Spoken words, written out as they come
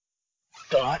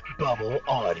Thought Bubble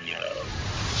Audio.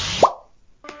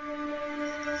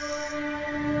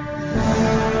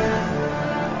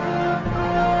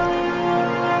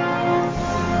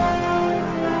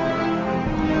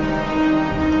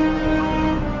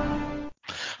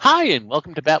 Hi, and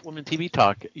welcome to Batwoman TV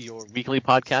Talk, your weekly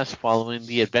podcast following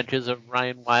the adventures of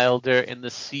Ryan Wilder in the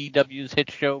CW's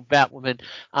hit show Batwoman.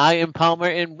 I am Palmer,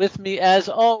 and with me, as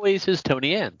always, is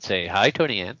Tony Ann. Say hi,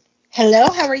 Tony Ann.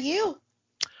 Hello, how are you?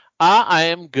 I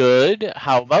am good.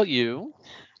 How about you?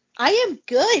 I am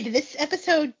good. This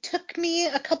episode took me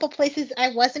a couple places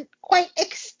I wasn't quite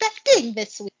expecting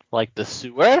this week. Like the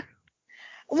sewer?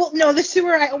 Well, no, the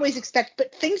sewer I always expect,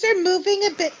 but things are moving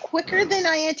a bit quicker than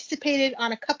I anticipated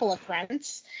on a couple of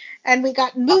fronts, and we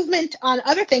got movement on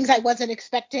other things I wasn't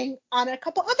expecting on a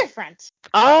couple other fronts.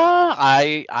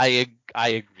 I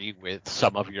agree with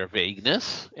some of your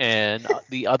vagueness, and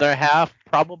the other half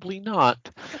probably not.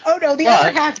 Oh no, the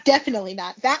other half definitely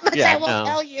not. That much Yeah, I will no.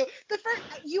 tell you. The first,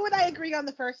 you and I agree on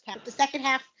the first half. The second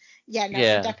half, we're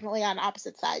definitely on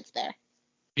opposite sides there.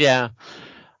 Yeah.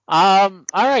 All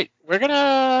right. We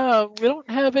don't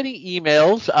have any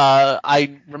emails.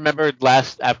 I remembered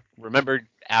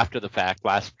after the fact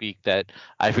last week that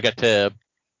I forgot to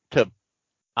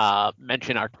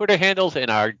mention our Twitter handles in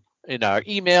our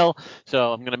email.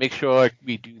 So I'm gonna make sure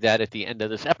we do that at the end of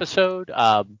this episode.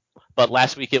 But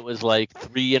last week it was like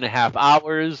 3.5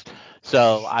 hours,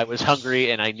 so I was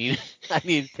hungry and I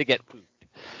needed to get food.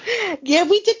 Yeah,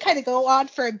 we did kind of go on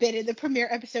for a bit in the premiere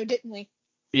episode, didn't we?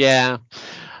 Yeah.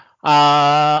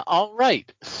 All right.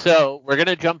 So we're going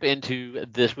to jump into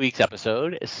this week's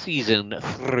episode, season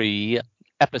 3,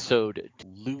 episode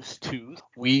Loose Tooth.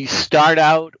 We start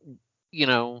out,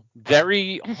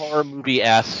 very horror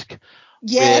movie-esque.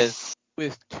 Yes.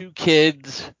 With two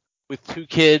kids,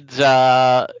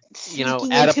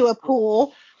 sneaking into a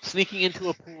pool. Sneaking into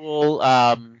a pool,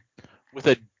 with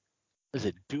is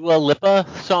it Dua Lipa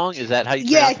song? Is that how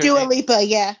you pronounce her Dua name? Lipa,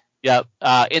 yeah. Yep.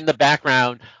 In the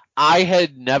background,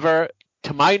 to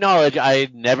my knowledge, I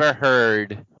had never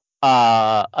heard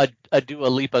a Dua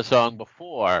Lipa song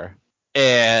before,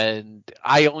 and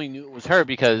I only knew it was her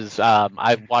because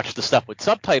I watched the stuff with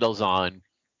subtitles on,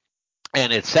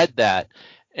 and it said that.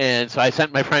 And so I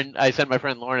sent my friend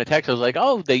Lauren a text. I was like,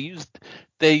 "Oh, they used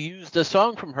a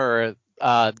song from her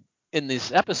in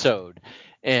this episode,"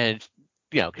 and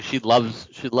because she loves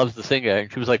the singer,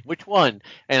 and she was like, "Which one?"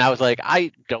 And I was like,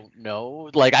 "I don't know."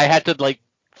 Like I had to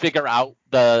figure out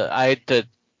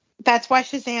That's why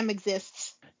Shazam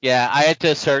exists. Yeah, I had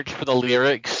to search for the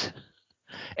lyrics,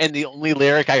 and the only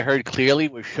lyric I heard clearly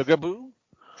was "Sugar Boo."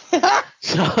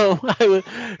 So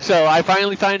I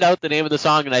finally find out the name of the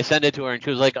song, and I send it to her, and she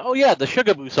was like, "Oh yeah, the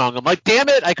Sugar Boo song." I'm like, "Damn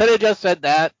it, I could have just said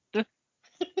that."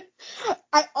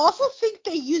 I also think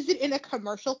they use it in a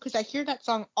commercial because I hear that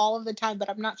song all of the time, but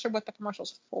I'm not sure what the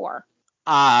commercial's for.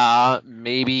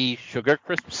 Maybe Sugar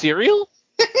Crisp cereal?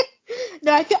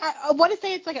 No, I want to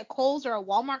say it's like a Kohl's or a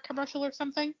Walmart commercial or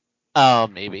something. Oh,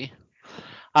 maybe.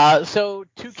 So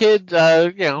two kids,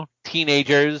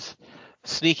 teenagers,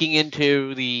 sneaking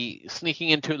into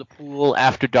the pool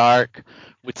after dark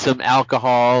with some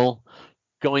alcohol,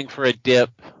 going for a dip,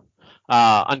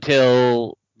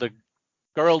 until the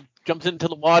girl jumps into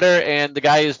the water and the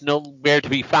guy is nowhere to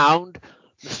be found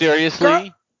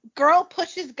mysteriously. Girl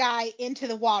pushes guy into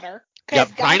the water.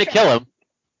 Yep, trying to kill him.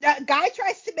 Guy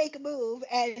tries to make a move,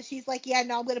 and she's like, "Yeah,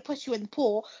 no, I'm gonna push you in the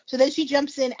pool." So then she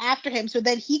jumps in after him. So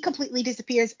then he completely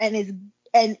disappears and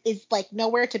is like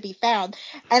nowhere to be found.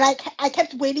 And I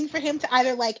kept waiting for him to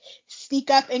either like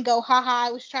sneak up and go, "Haha, I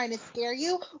was trying to scare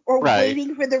you," or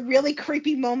waiting for the really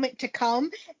creepy moment to come.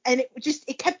 And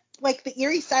it kept like the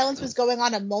eerie silence was going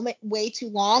on a moment way too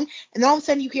long, and then all of a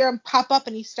sudden you hear him pop up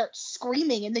and he starts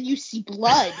screaming, and then you see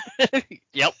blood.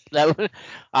 Yep,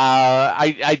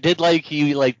 I did like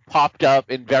he popped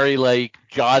up in very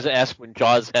Jaws-esque when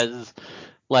Jaws has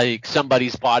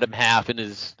somebody's bottom half and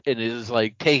is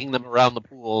taking them around the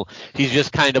pool. He's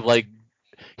just kind of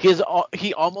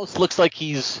he almost looks like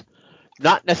he's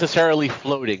not necessarily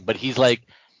floating, but he's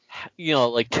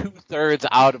 2/3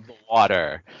 out of the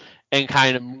water and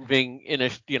kind of moving in a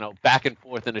back and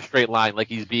forth in a straight line, like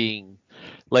he's being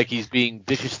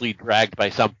viciously dragged by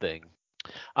something.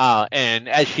 And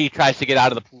as she tries to get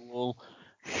out of the pool,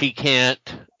 she can't,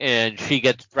 and she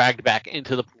gets dragged back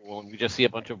into the pool, and we just see a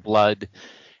bunch of blood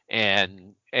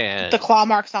and the claw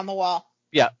marks on the wall.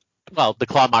 Yeah, well, the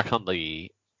claw marks on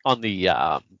the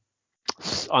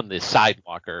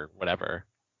sidewalk or whatever.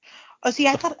 Oh, see,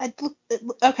 I thought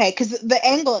okay, because the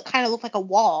angle it kind of looked like a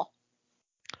wall.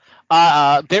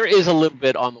 There is a little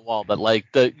bit on the wall, but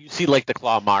you see the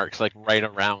claw marks right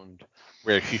around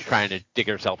where she's trying to dig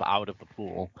herself out of the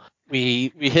pool.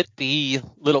 We hit the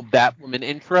little Batwoman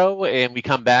intro, and we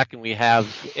come back and we have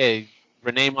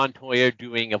Renee Montoya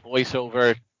doing a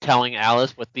voiceover telling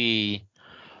Alice what the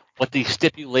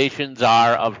stipulations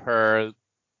are of her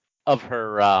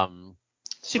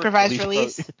Supervised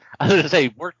release. I was going to say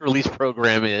work release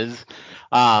program is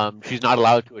she's not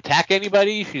allowed to attack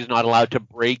anybody. She's not allowed to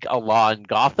break a law in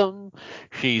Gotham.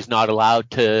 She's not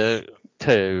allowed to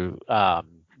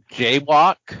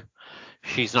jaywalk.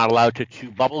 She's not allowed to chew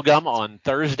bubblegum on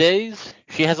Thursdays.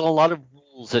 She has a lot of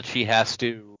rules that she has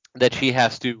to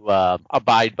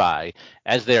abide by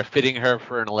as they're fitting her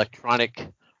for an electronic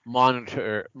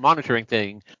monitoring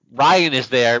thing. Ryan is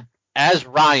there as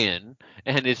Ryan,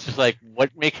 and it's just like,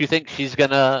 what makes you think she's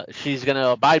gonna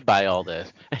abide by all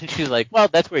this? And she's like, well,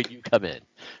 that's where you come in,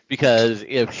 because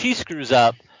if she screws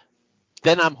up,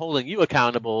 then I'm holding you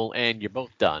accountable, and you're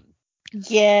both done.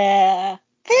 Yeah,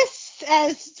 this,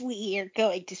 as we are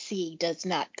going to see, does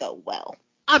not go well.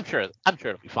 I'm sure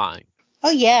it'll be fine.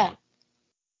 Oh yeah.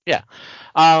 Yeah.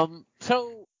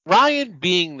 So Ryan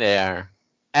being there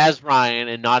as Ryan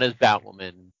and not as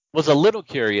Batwoman was a little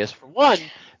curious. For one,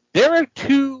 there are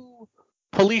two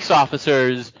police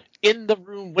officers in the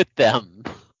room with them.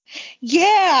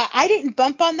 Yeah, I didn't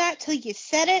bump on that till you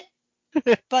said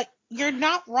it, but you're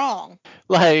not wrong.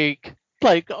 Like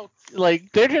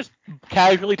they're just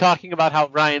casually talking about how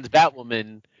Ryan's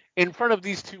Batwoman in front of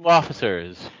these two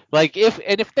officers. Like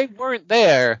if they weren't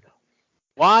there,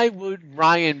 why would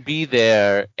Ryan be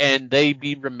there and they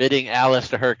be remitting Alice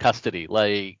to her custody?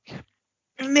 Like,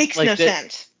 it makes no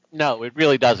sense. No, it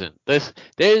really doesn't.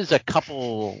 There's a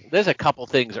couple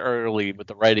things early with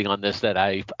the writing on this that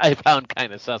I found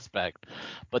kind of suspect,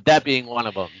 but that being one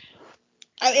of them.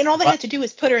 And all they had to do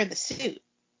was put her in the suit.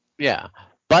 Yeah,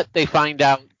 but they find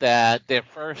out that the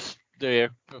first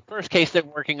case they're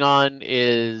working on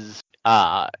is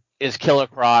Killer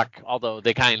Croc, although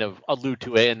they kind of allude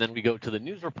to it, and then we go to the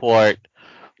news report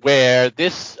where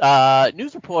this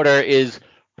news reporter is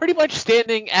pretty much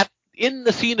standing in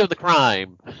the scene of the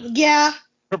crime. Yeah.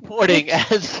 Reporting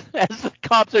as the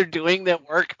cops are doing their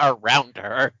work around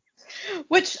her.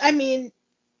 Which, I mean,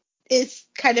 is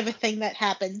kind of a thing that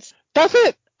happens. Does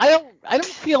it? I don't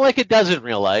feel like it does in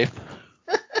real life.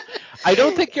 I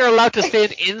don't think you're allowed to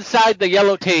stand inside the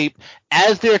yellow tape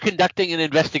as they're conducting an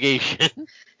investigation.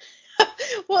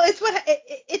 Well,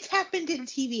 it's happened in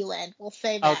TV land. We'll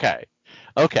say that.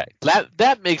 Okay.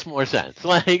 That makes more sense.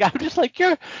 Like, I'm just like,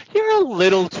 you're a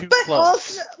little too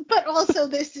close. But also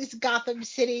this is Gotham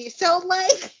City, so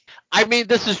like. I mean,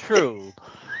 this is true.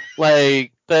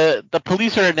 Like the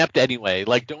police are inept anyway.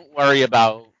 Like, don't worry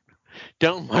about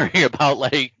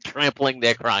like trampling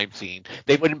their crime scene.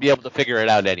 They wouldn't be able to figure it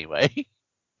out anyway.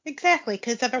 Exactly,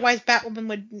 because otherwise Batwoman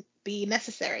would be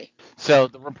necessary. So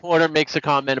the reporter makes a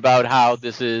comment about how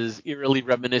this is eerily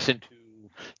reminiscent to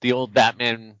the old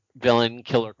Batman villain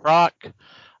Killer Croc,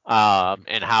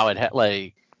 and how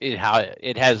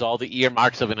it has all the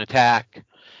earmarks of an attack.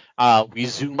 We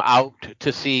zoom out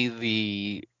to see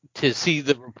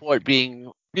the report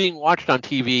being watched on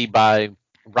TV by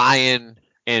Ryan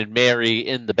and Mary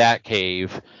in the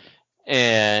Batcave,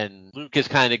 and Luke is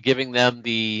kind of giving them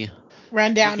the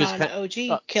rundown on OG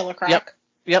Killer Croc.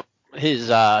 Yep. His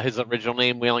original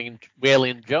name,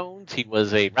 Waylon Jones. He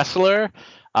was a wrestler.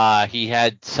 He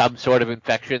had some sort of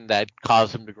infection that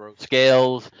caused him to grow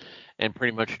scales and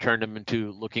pretty much turned him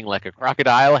into looking like a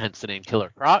crocodile, hence the name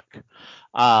Killer Croc.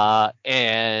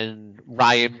 And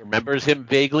Ryan remembers him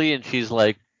vaguely, and she's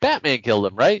like, Batman killed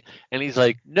him, right? And he's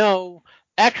like, no,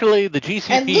 actually, the GCPD...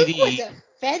 And Luke was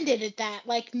offended at that.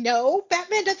 Like, no,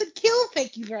 Batman doesn't kill,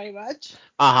 thank you very much.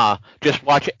 Just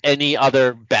watch any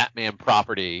other Batman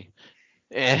property,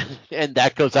 and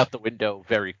that goes out the window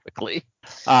very quickly.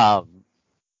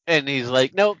 And he's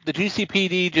like, no, the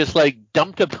GCPD just like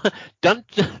dumped a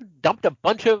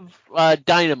bunch of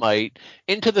dynamite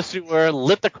into the sewer,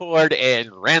 lit the cord, and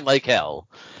ran like hell.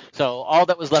 So all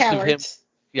that was left of him,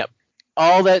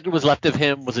 all that was left of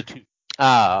him was a tooth.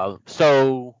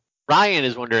 So Ryan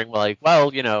is wondering, like,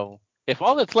 well, if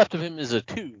all that's left of him is a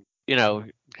tooth,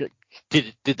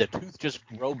 did the tooth just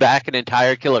grow back an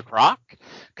entire Killer Croc?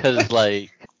 Because a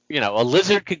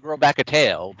lizard could grow back a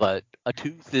tail, but a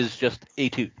tooth is just a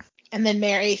tooth. And then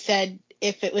Mary said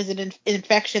if it was an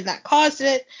infection that caused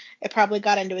it, it probably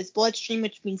got into his bloodstream,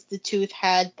 which means the tooth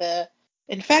had the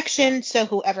infection, so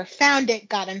whoever found it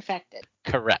got infected.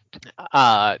 Correct.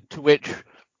 To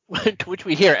which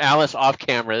we hear Alice off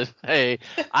camera say,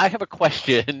 I have a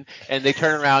question, and they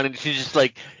turn around and she's just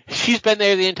like, she's been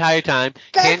there the entire time,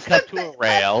 handcuffed to a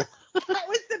rail. That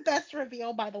was the best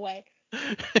reveal, by the way.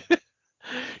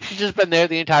 She's just been there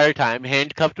the entire time,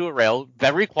 handcuffed to a rail,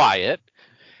 very quiet.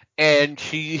 And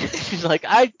she's like,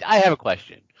 I have a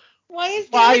question. Why is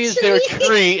there Why a is there a tree?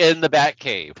 tree in the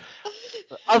Batcave?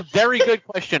 A very good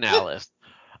question, Alice.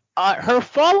 Her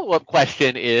follow-up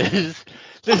question is,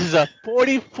 this is a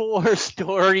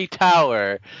 44-story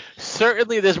tower.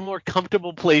 Certainly there's more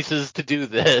comfortable places to do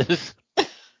this.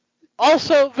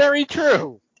 Also very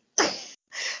true.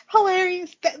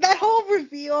 Hilarious. That whole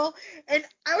reveal, and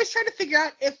I was trying to figure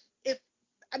out if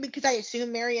I mean, because I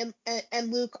assume Mary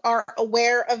and Luke are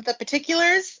aware of the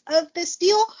particulars of this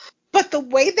deal, but the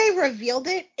way they revealed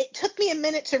it, it took me a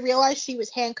minute to realize she was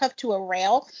handcuffed to a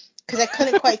rail because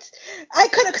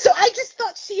so I just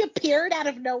thought she appeared out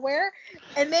of nowhere,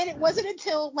 and then it wasn't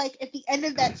until like at the end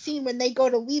of that scene when they go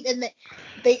to leave and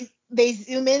they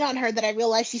zoom in on her that I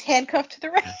realized she's handcuffed to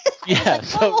the rail. I was Yeah, like,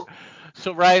 oh.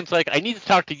 so Ryan's like, I need to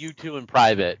talk to you two in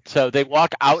private. So they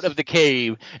walk out of the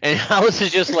cave, and Alice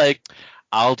is just like,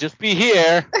 I'll just be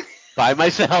here by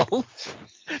myself,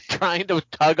 trying to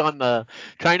tug on the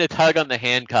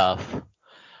handcuff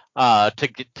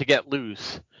to get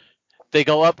loose. They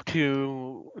go up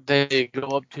to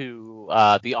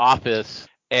the office,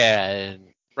 and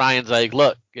Ryan's like,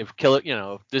 look, if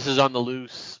this is on the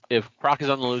loose, if Croc is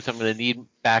on the loose, I'm going to need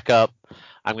backup.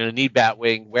 I'm going to need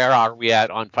Batwing. Where are we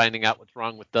at on finding out what's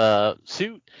wrong with the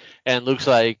suit? And Luke's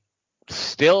like,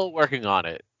 still working on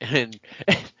it. And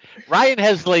Ryan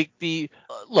has like the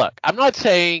look. I'm not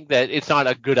saying that it's not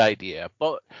a good idea,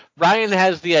 but Ryan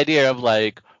has the idea of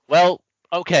like, well,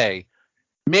 okay,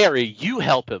 Mary, you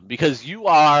help him because you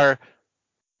are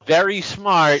very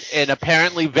smart and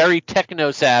apparently very techno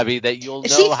savvy that you'll know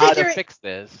She's how to figuring fix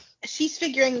this. she's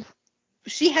figuring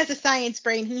she has a science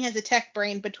brain, he has a tech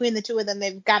brain. Between the two of them,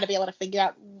 they've got to be able to figure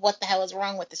out what the hell is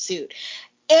wrong with the suit.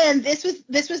 And this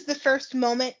was the first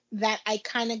moment that I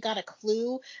kind of got a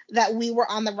clue that we were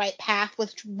on the right path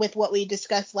with what we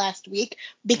discussed last week,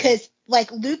 because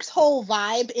like Luke's whole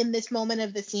vibe in this moment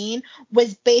of the scene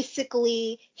was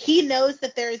basically he knows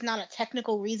that there is not a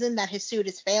technical reason that his suit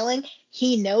is failing.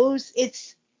 He knows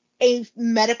it's a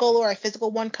medical or a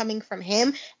physical one coming from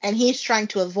him, and he's trying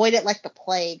to avoid it like the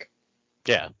plague.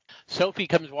 Yeah. Sophie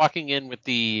comes walking in with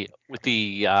the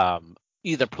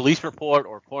either police report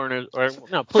or coroner or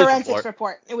no police Forensics report.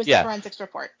 report. It was the Yeah. forensics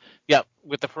report. Yeah,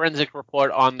 with the forensic report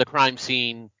on the crime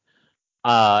scene.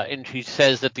 And she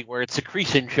says that the word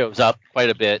secretion shows up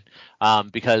quite a bit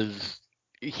because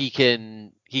he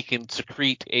can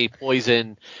secrete a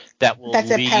poison that will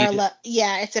That's a lead.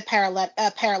 it's a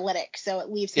paralytic, so it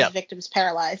leaves his Yeah, victims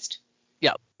paralyzed.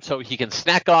 yeah. So he can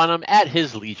snack on them at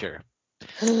his leisure.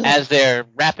 As they're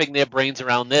wrapping their brains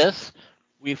around this,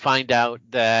 we find out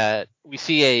that we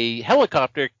see a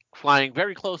helicopter flying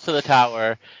very close to the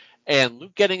tower, and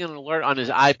Luke getting an alert on his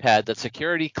iPad that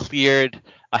security cleared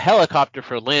a helicopter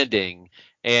for landing,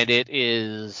 and it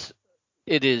is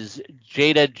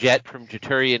Jada Jet from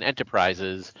Jeturian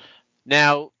Enterprises.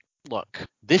 Now, look,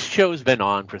 this show's been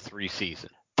on for 3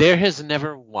 seasons. There has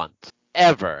never once,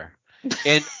 ever,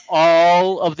 in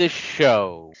all of this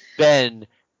show, been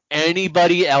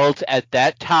anybody else at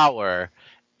that tower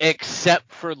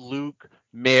except for Luke,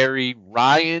 Mary,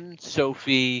 Ryan,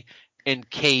 Sophie, and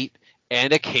Kate,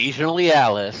 and occasionally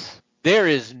Alice. There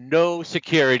is no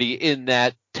security in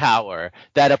that tower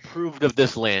that approved of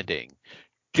this landing.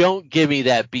 Don't give me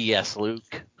that BS,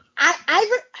 Luke.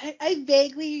 I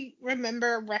vaguely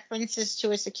remember references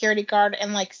to a security guard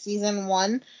in like season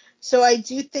 1, so I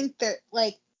do think that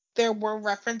like there were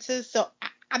references. So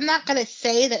I'm not gonna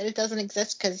say that it doesn't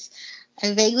exist because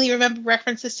I vaguely remember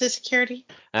references to security.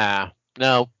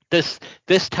 No. This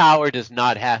tower does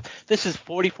not have. This is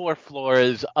 44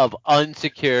 floors of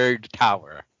unsecured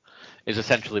tower. Is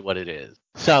essentially what it is.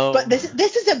 But So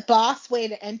this is a boss way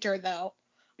to enter though.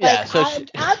 Like yeah.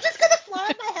 I'm just gonna fly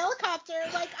my helicopter.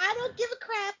 Like I don't give a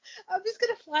crap. I'm just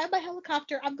gonna fly my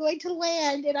helicopter. I'm going to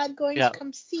land and I'm going to Yeah,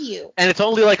 come see you. and it's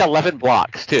only like 11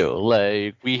 blocks too.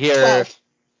 Like we hear 12.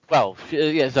 well,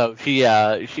 yeah, so she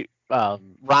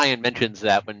Ryan mentions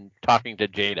that when talking to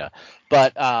Jada,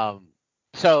 but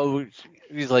so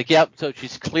he's like, yep. So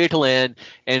she's cleared to land,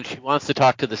 and she wants to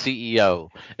talk to the CEO,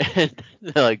 and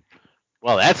they're like,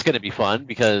 well, that's going to be fun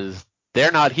because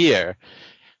they're not here.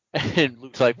 And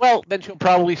Luke's like, well, then she'll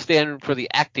probably stand for the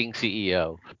acting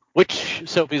CEO. Which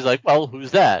Sophie's like, well,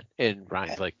 who's that? And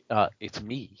Ryan's like, it's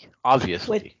me, Which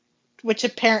obviously. which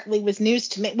apparently was news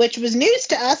to me, which was news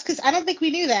to us because I don't think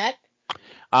we knew that.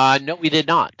 No, we did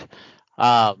not.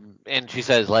 And she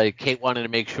says, like, Kate wanted to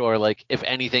make sure, like, if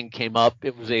anything came up,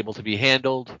 it was able to be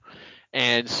handled.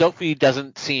 And Sophie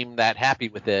doesn't seem that happy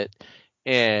with it.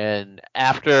 And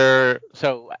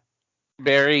so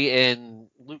Barry and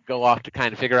Luke go off to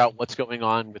kind of figure out what's going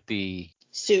on with the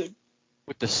Sued.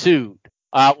 suit.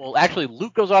 Well, actually,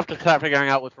 Luke goes off to start figuring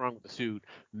out what's wrong with the suit.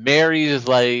 Mary is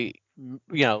like,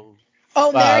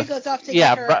 Oh, Mary goes off to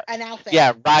get her an outfit.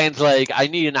 Yeah, Ryan's like, I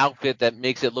need an outfit that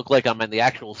makes it look like I'm the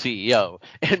actual CEO.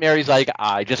 And Mary's like,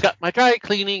 I just got my dry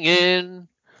cleaning in.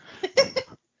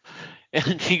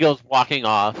 And she goes walking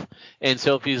off. And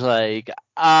Sophie's like,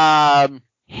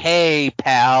 hey,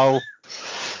 pal.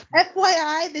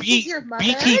 FYI, this is your mother.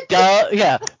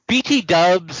 BT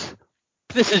Dubs,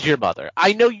 this is your mother.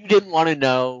 I know you didn't want to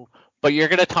know, but you're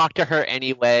going to talk to her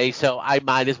anyway, so I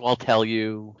might as well tell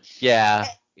you. Yeah.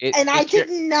 I did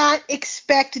not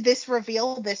expect this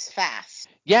reveal this fast.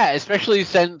 Yeah, especially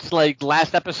since, like,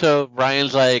 last episode,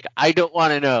 Ryan's like, I don't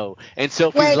want to know. And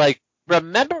Sophie's like,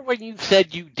 remember when you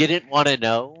said you didn't want to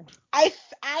know? I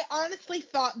honestly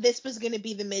thought this was going to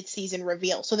be the mid-season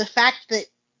reveal. So the fact that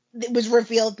it was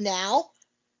revealed now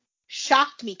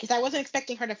shocked me because I wasn't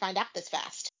expecting her to find out this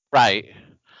fast. Right.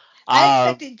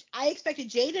 I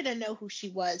expected Jada to know who she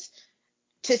was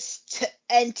to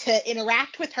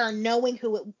interact with her knowing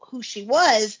who she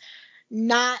was,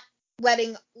 not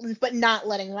letting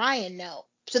Ryan know.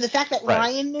 So the fact that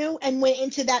Ryan knew and went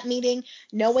into that meeting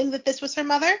knowing that this was her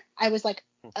mother, I was like,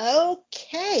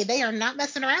 okay, they are not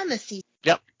messing around this season.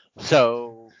 Yep.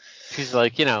 So she's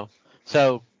like,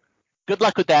 so good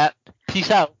luck with that.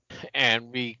 Peace out.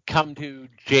 And we come to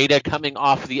Jada coming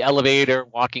off the elevator,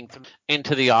 walking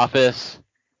into the office.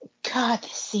 God,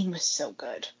 this scene was so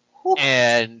good.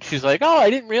 And she's like, oh,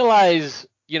 I didn't realize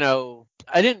the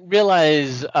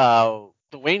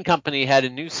Wayne Company had a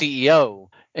new CEO.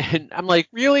 And I'm like,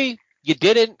 really? You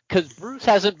didn't? Because Bruce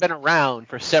hasn't been around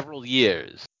for several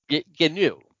years. You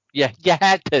knew. You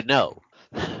had to know.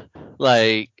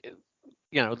 Like,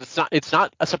 it's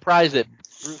not a surprise that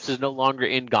Bruce is no longer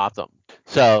in Gotham.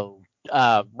 So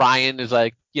Ryan is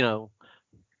like,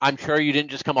 I'm sure you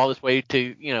didn't just come all this way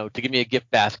to give me a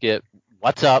gift basket.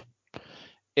 What's up?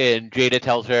 And Jada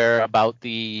tells her about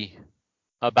the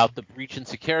breach in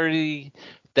security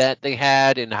that they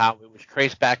had and how it was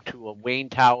traced back to a Wayne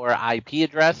Tower IP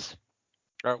address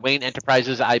or Wayne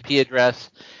Enterprises IP address.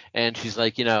 And she's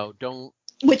like, don't.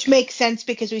 Which makes sense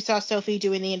because we saw Sophie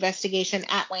doing the investigation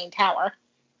at Wayne Tower.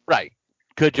 Right.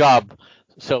 Good job,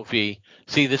 Sophie.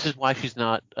 See, this is why she's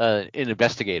not an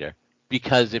investigator,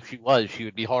 because if she was, she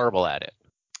would be horrible at it.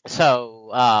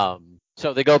 So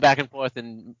they go back and forth,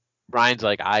 and Brian's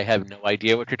like, I have no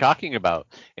idea what you're talking about.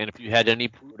 And if you had any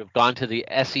proof, you would have gone to the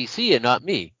SEC and not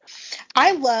me.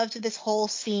 I loved this whole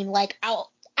scene. Like, first of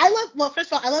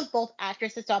all, I love both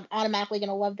actresses, so I'm automatically going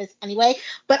to love this anyway.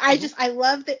 But I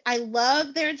love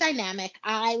their dynamic.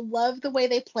 I love the way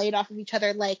they played off of each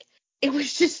other. Like, it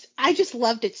was just, I just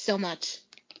loved it so much.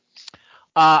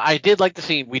 I did like the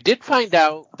scene. We did find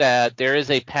out that there is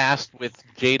a past with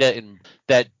Jada and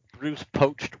that Bruce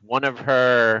poached one of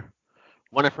her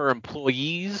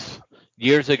employees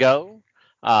years ago.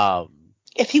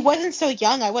 If he wasn't so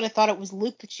young, I would have thought it was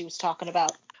Luke that she was talking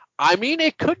about. I mean,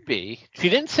 it could be. She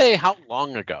didn't say how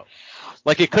long ago.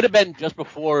 Like, it could have been just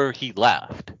before he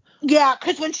left. Yeah,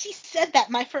 because when she said that,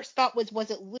 my first thought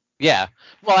was it Luke? Yeah.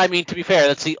 Well, I mean, to be fair,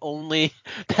 that is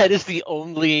the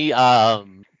only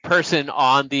person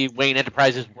on the Wayne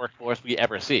Enterprises workforce we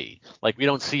ever see. Like, we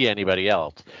don't see anybody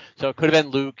else. So it could have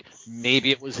been Luke.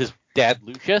 Maybe it was his dad,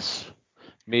 Lucius.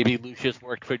 Maybe Lucius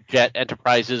worked for Jet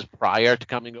Enterprises prior to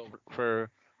coming over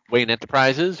for Wayne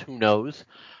Enterprises. Who knows?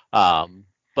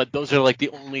 But those are like the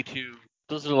only two.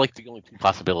 Those are like the only two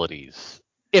possibilities.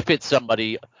 If it's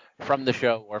somebody from the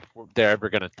show, or if they're ever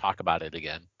going to talk about it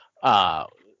again.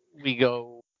 We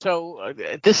go. So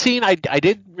this scene, I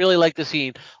did really like the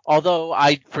scene. Although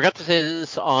I forgot to say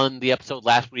this on the episode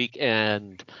last week,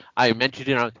 and I mentioned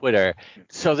it on Twitter.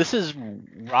 So this is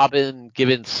Robin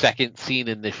Gibbons' second scene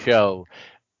in the show.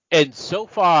 And so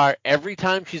far, every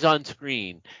time she's on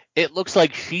screen, it looks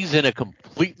like she's in a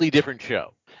completely different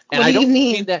show. And what do you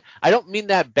mean? I don't mean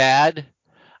that bad.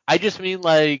 I just mean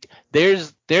like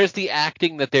there's the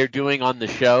acting that they're doing on the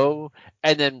show,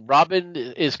 and then Robin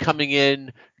is coming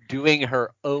in doing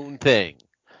her own thing.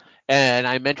 And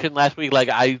I mentioned last week, like,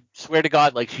 I swear to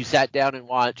God, like, she sat down and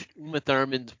watched Uma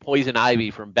Thurman's Poison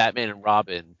Ivy from Batman and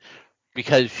Robin,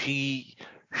 because she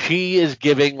is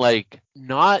giving, like,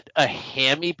 not a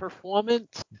hammy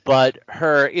performance, but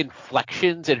her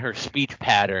inflections and her speech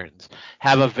patterns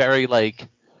have a very hamminess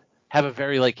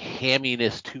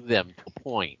to them to a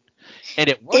point. And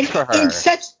it works for her.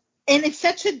 In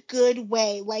such a good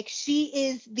way. Like,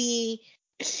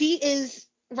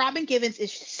 Robin Givens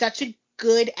is such a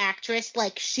good actress.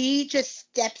 Like, she just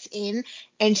steps in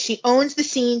and she owns the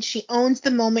scene, she owns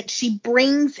the moment, she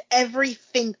brings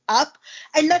everything up.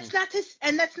 And that's not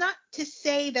to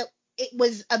say that it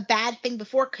was a bad thing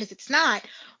before, because it's not.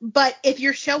 But if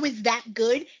your show is that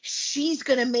good, she's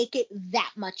gonna make it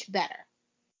that much better.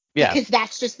 Yeah. Because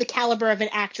that's just the caliber of an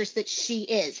actress that she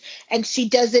is. And she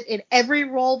does it in every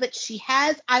role that she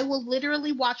has. I will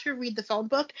literally watch her read the phone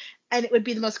book, and it would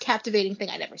be the most captivating thing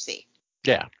I'd ever see.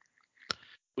 Yeah.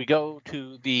 We go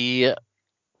to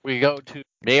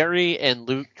Mary and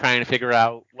Luke trying to figure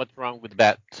out what's wrong with the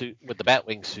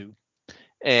Batwing suit.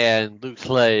 And Luke's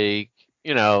like,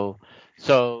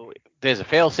 so there's a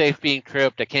failsafe being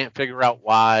tripped. I can't figure out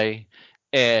why.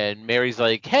 And Mary's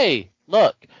like, hey,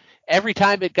 look, every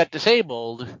time it got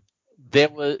disabled, there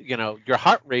was, your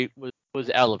heart rate was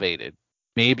elevated.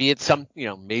 Maybe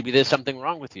maybe there's something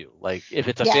wrong with you. Like, if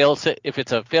it's a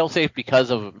failsafe because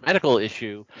of a medical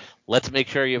issue, let's make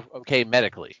sure you're okay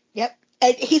medically. Yep.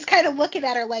 And he's kind of looking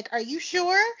at her like, are you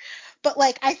sure? But,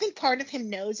 like, I think part of him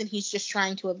knows, and he's just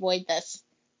trying to avoid this.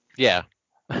 Yeah.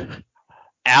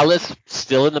 Alice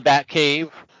still in the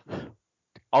Batcave,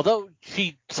 although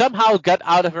she somehow got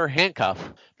out of her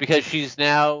handcuff, because she's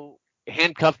now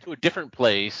handcuffed to a different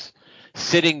place,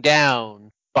 sitting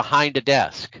down behind a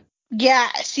desk. Yeah,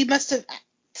 she must have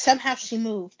somehow she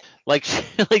moved. Like she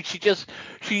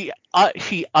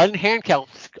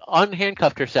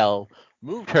unhandcuffed herself,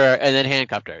 moved her, and then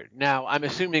handcuffed her. Now I'm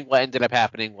assuming what ended up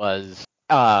happening was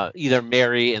either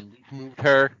Mary and Luke moved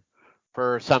her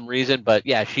for some reason, but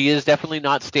yeah, she is definitely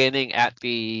not standing at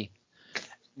near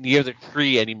the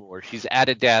tree anymore. She's at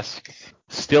a desk,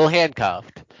 still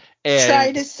handcuffed, and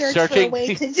trying to search searching for a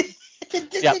way to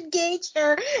disengage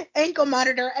her ankle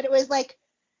monitor, and it was like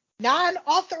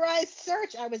non-authorized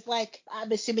search. I was like,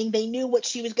 I'm assuming they knew what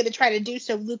she was going to try to do,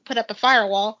 so Luke put up a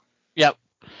firewall. Yep.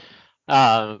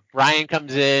 Ryan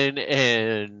comes in,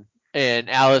 and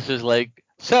Alice is like,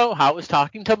 so how was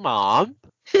talking to Mom?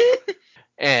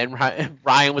 And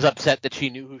Ryan was upset that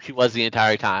she knew who she was the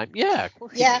entire time. Yeah, of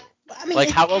course. Yeah, I mean, like,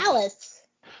 it's how else? Alice.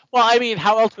 Well, I mean,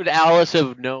 how else would Alice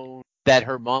have known that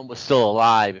her mom was still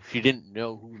alive if she didn't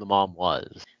know who the mom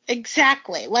was?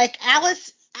 Exactly. Like,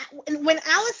 Alice, when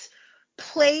Alice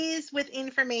plays with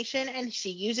information and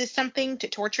she uses something to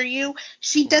torture you,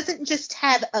 she doesn't just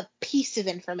have a piece of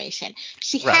information.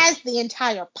 She has the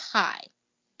entire pie.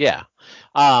 Yeah.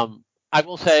 I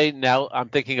will say, now I'm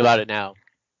thinking about it now,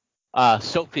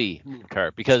 Sophie moved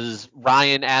her, because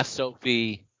Ryan asked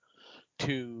Sophie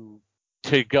to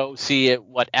go see it,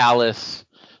 what Alice,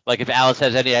 like, if Alice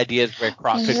has any ideas where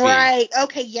Croc could be. Right.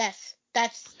 Okay. Yes.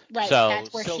 That's right. So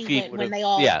that's where Sophie she went when they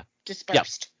all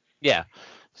dispersed. Yeah.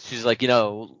 She's like, if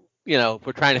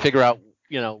we're trying to figure out,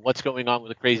 what's going on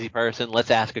with a crazy person,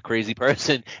 let's ask a crazy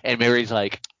person. And Mary's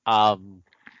like,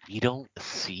 we don't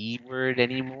see word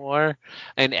anymore.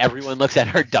 And everyone looks at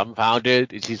her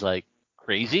dumbfounded, and she's like,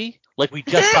 crazy? Like, we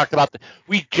just talked about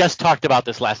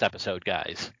this last episode,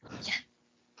 guys. Yeah.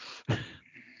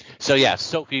 So yeah,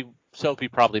 Sophie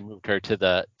probably moved her to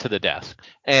the desk.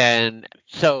 And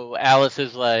so Alice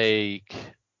is like,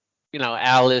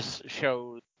 Alice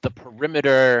shows the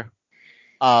perimeter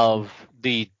of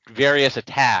the various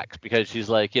attacks, because she's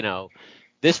like,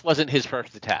 this wasn't his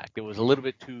first attack. It was a little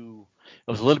bit too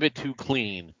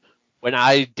clean. When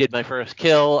I did my first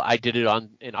kill, I did it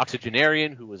on an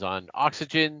Oxygenarian who was on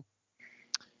oxygen.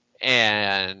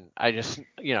 And I just,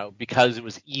 because it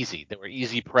was easy, they were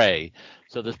easy prey.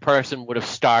 So this person would have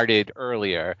started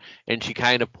earlier, and she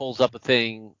kind of pulls up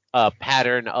a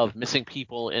pattern of missing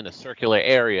people in a circular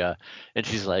area. And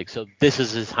she's like, so this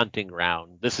is his hunting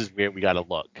ground. This is where we got to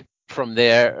look. From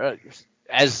there,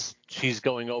 as she's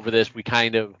going over this, we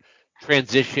kind of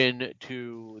transition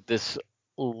to this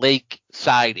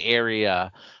lakeside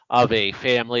area of a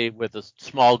family with a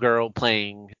small girl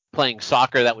playing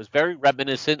soccer, that was very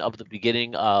reminiscent of the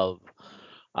beginning of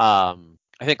I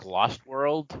think Lost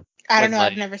World. I don't know.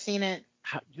 I've never seen it.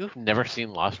 You've never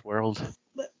seen Lost World?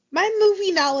 But my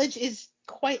movie knowledge is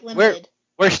quite limited.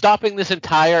 We're stopping this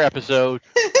entire episode.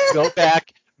 Go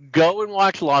back, go and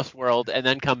watch Lost World, and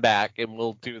then come back, and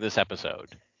we'll do this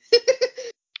episode.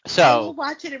 So I will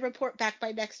watch it and report back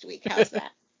by next week. How's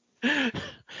that?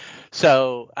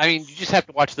 So, I mean, you just have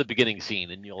to watch the beginning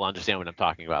scene and you'll understand what I'm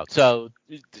talking about. So,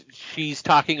 she's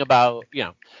talking about,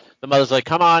 the mother's like,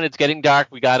 come on, it's getting dark.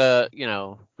 We gotta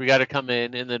come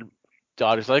in. And then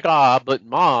daughter's like, but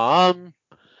Mom.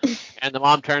 And the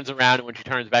mom turns around, and when she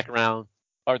turns back around,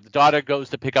 or the daughter goes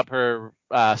to pick up her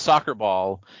soccer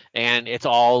ball, and it's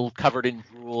all covered in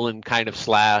drool and kind of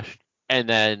slashed. And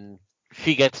then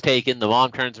she gets taken. The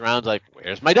mom turns around, like,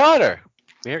 where's my daughter?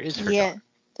 Where is her daughter?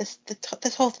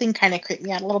 This whole thing kind of creeped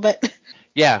me out a little bit.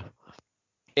 Yeah,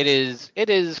 it is. It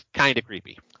is kind of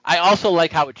creepy. I also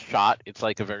like how it's shot. It's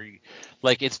like a very,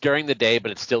 like it's during the day,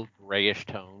 but it's still grayish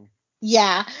tone.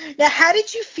 Yeah. Now, how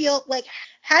did you feel? Like,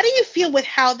 how do you feel with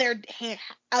how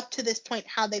up to this point,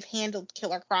 how they've handled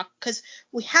Killer Croc? Because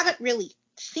we haven't really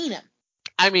seen him.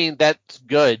 I mean, that's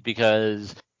good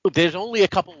because there's only a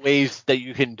couple ways that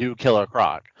you can do Killer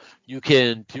Croc. You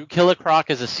can do Killer Croc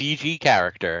as a CG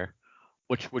character,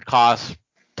 which would cost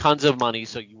tons of money,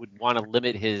 so you would want to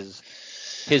limit his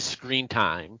screen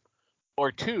time.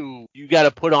 Or two, you got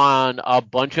to put on a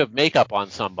bunch of makeup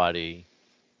on somebody,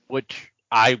 which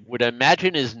I would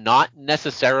imagine is not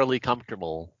necessarily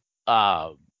comfortable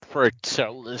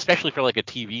especially for like a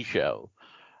TV show.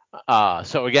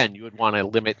 So again, you would want to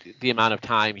limit the amount of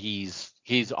time he's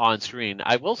on screen.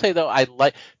 I will say though, I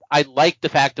like the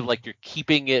fact of like you're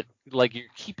keeping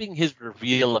his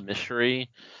reveal a mystery.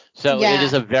 So it Yeah.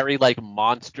 is a very like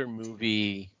monster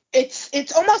movie.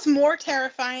 It's almost more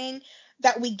terrifying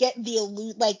that we get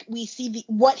like we see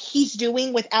what he's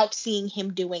doing without seeing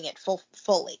him doing it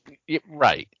fully.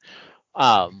 Right.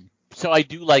 So I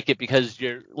do like it because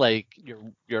you're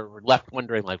left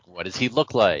wondering like what does he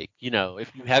look like?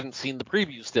 If you haven't seen the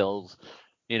preview stills,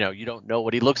 you don't know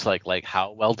what he looks like. Like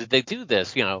how well did they do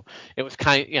this? It's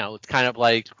kind of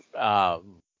like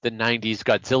the '90s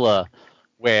Godzilla,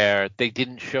 where they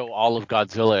didn't show all of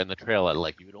Godzilla in the trailer.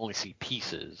 Like you would only see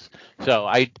pieces. So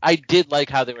I did like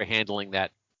how they were handling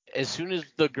that. As soon as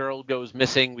the girl goes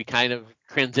missing, we kind of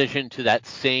transition to that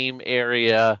same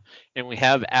area, and we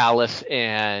have Alice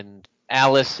and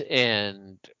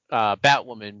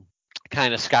Batwoman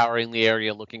kind of scouring the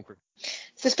area looking for.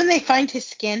 So it's when they find his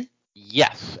skin.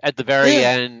 Yes, at the very Ugh,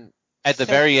 end. At the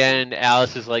so very creepy. end,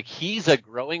 Alice is like, "He's a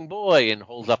growing boy," and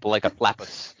holds up like a flap of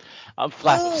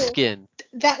Oh, skin.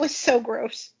 that was so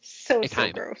gross. So It so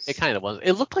kind of, it gross. kind of was.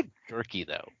 It looked like jerky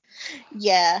though.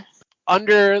 Yeah.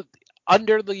 Under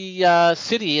under the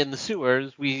city in the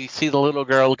sewers, we see the little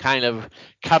girl kind of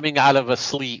coming out of a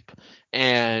sleep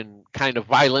and kind of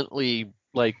violently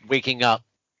like waking up.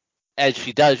 As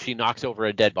she does, she knocks over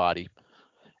a dead body,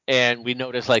 and we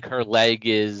notice like her leg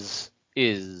is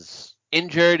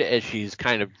injured as she's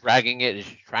kind of dragging it as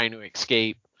she's trying to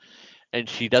escape, and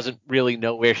she doesn't really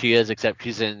know where she is except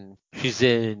she's in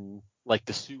like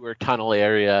the sewer tunnel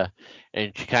area,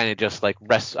 and she kind of just like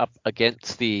rests up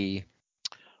against the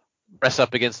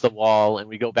wall, and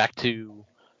we go back to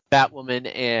Batwoman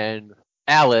and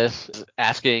Alice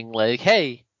asking like,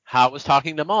 "Hey, how was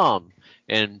talking to mom?"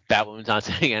 And Batwoman's not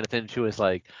saying anything. She was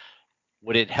like,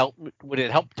 "Would it help? Would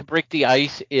it help to break the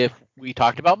ice if we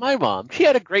talked about my mom? She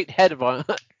had a great head on.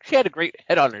 She had a great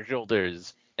head on her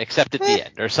shoulders, except at the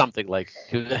end, or something like."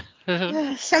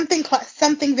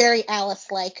 Something very Alice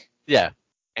like. Yeah,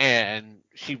 and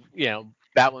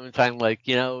Batwoman finally like,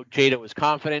 Jada was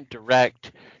confident,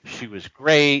 direct. She was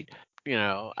great.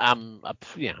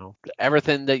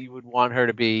 Everything that you would want her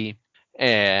to be.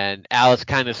 And Alice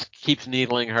kind of keeps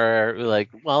needling her, like,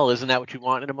 well, isn't that what you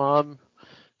want in a mom?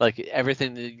 Like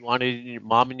everything that you wanted in your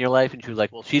mom in your life. And she was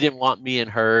like, well, she didn't want me in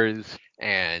hers.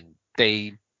 And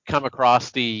come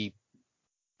across the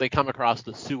they come across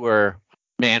the sewer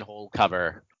manhole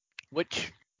cover,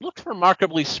 which looks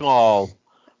remarkably small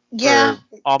Yeah,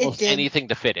 for it almost did. anything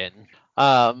to fit in.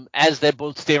 As they're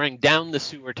both staring down the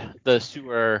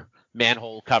sewer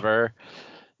manhole cover,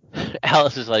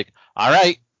 Alice is like, "All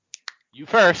right, you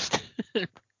first,"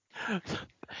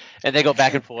 and they go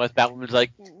back and forth. Batwoman's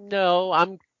like, "No,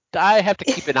 I have to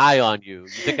keep an eye on you. You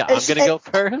think and, I'm she, gonna go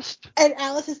first?" and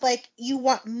Alice is like, "You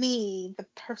want me, the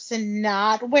person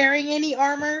not wearing any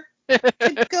armor,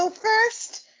 to go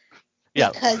first?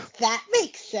 Yeah. Because that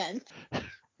makes sense."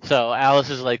 So Alice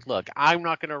is like, "Look, I'm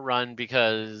not gonna run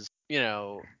because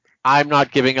I'm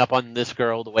not giving up on this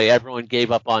girl the way everyone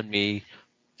gave up on me.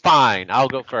 Fine, I'll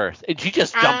go first." And she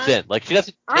just jumps I in. Like she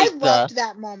doesn't I take the. loved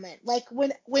that moment. Like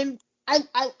when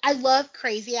I love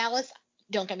Crazy Alice.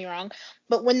 Don't get me wrong,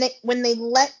 but when they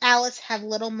let Alice have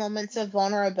little moments of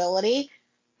vulnerability,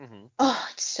 Mhm. oh,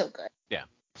 it's so good. Yeah.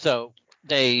 So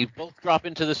they both drop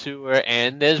into the sewer,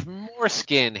 and there's more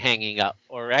skin hanging up,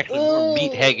 or actually more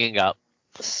meat Ooh, hanging up,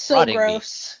 so rotting meat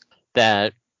gross.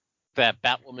 that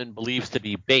Batwoman believes to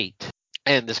be bait.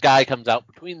 And this guy comes out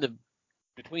between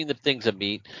the things of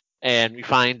meat, and we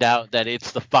find out that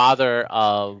it's the father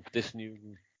of this new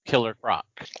Killer Croc.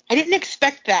 I didn't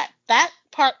expect that. That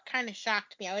part kind of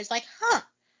shocked me. I was like, huh.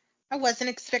 I wasn't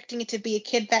expecting it to be a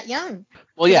kid that young.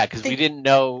 Well, Because yeah, I because we think, didn't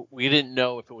know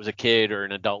if it was a kid or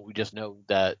an adult. We just know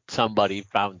that somebody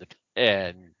found it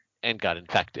and got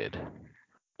infected.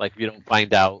 Like we don't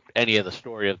find out any of the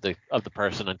story of the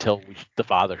person until the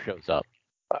father shows up.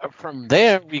 From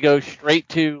there, we go straight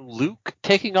to Luke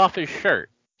taking off his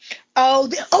shirt.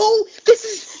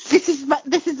 This is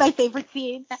my favorite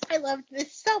scene. I loved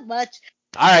this so much.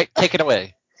 All right, take it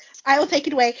away. I will take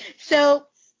it away. So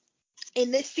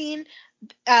in this scene,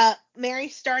 Mary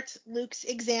starts Luke's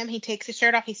exam. He takes his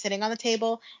shirt off. He's sitting on the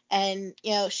table, and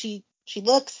she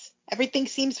looks. Everything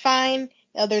seems fine.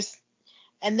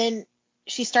 And then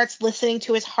she starts listening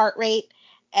to his heart rate,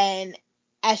 and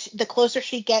the closer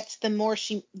she gets, the more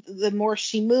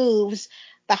she moves,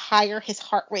 the higher his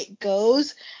heart rate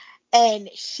goes. And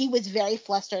she was very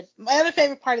flustered. My other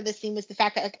favorite part of this scene was the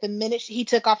fact that like the minute he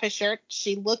took off his shirt,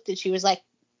 she looked and she was like,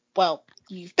 "Well,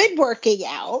 you've been working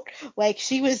out." Like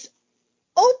she was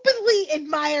openly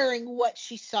admiring what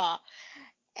she saw.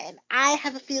 And I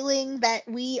have a feeling that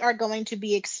we are going to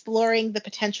be exploring the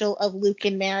potential of Luke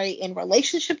and Mary in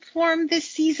relationship form this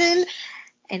season.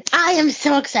 And I am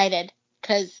so excited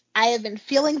because I have been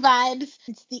feeling vibes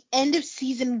since the end of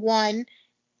season 1.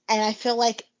 And I feel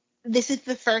like this is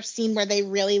the first scene where they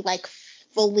really like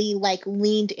fully like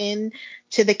leaned in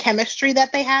to the chemistry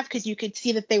that they have, because you could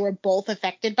see that they were both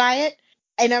affected by it.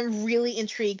 And I'm really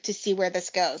intrigued to see where this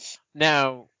goes.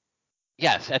 Now,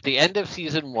 yes, at the end of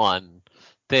season 1,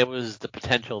 there was the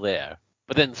potential there.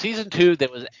 But then season 2, there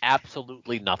was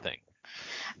absolutely nothing.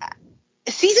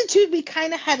 Season 2, we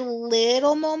kind of had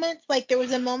little moments. Like there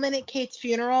was a moment at Kate's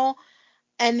funeral,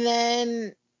 and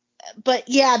then, but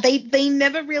yeah, they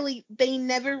never really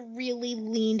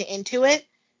leaned into it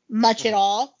much at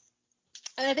all.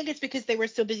 And I think it's because they were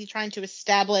so busy trying to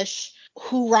establish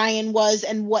who Ryan was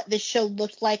and what the show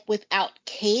looked like without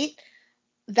Kate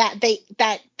that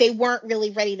they weren't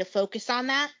really ready to focus on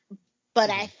that. But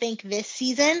I think this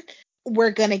season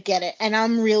we're gonna get it, and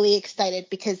I'm really excited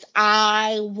because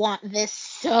I want this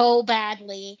so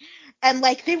badly. And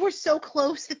like they were so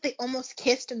close that they almost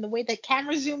kissed, and the way the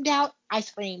camera zoomed out, I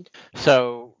screamed.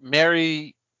 So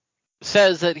Mary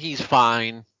says that he's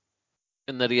fine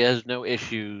and that he has no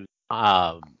issues.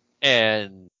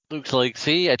 And Luke's like,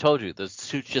 "See, I told you, the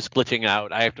suit's just glitching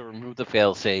out. I have to remove the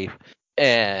failsafe."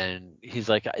 And he's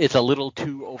like, "It's a little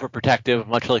too overprotective,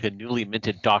 much like a newly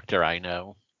minted doctor I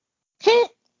know."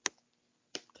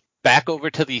 Back over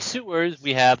to the sewers,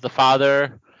 we have the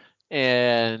father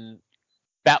and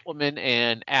Batwoman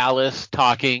and Alice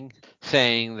talking,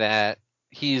 saying that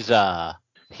he's there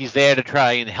to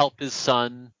try and help his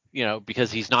son,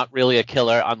 because he's not really a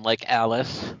killer, unlike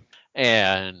Alice.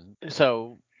 And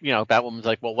so, Batwoman's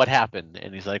like, "Well, what happened?"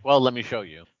 And he's like, "Well, let me show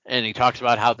you." And he talks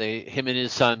about how him and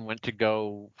his son went to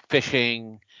go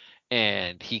fishing,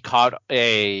 and he caught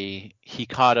a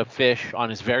fish on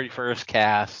his very first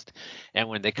cast. And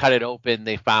when they cut it open,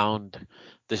 they found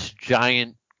this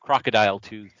giant crocodile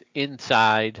tooth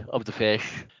inside of the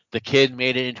fish. The kid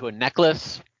made it into a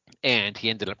necklace, and he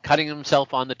ended up cutting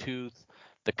himself on the tooth.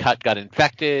 The cut got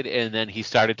infected, and then he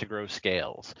started to grow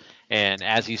scales. And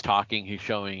as he's talking, he's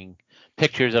showing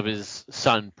pictures of his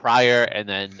son prior, and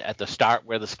then at the start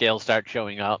where the scales start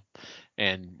showing up,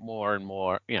 and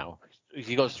more.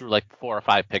 He goes through like 4 or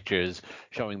 5 pictures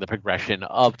showing the progression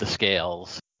of the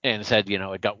scales, and said,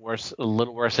 it got worse, a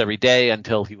little worse every day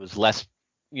until he was less,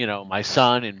 my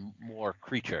son and more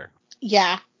creature.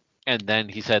 Yeah. And then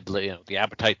he said, the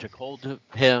appetite took hold of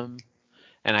him,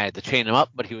 and I had to chain him up,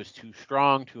 but he was too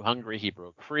strong, too hungry. He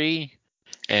broke free,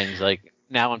 and he's like,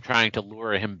 now I'm trying to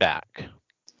lure him back.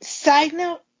 Side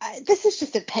note, this is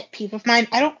just a pet peeve of mine.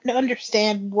 I don't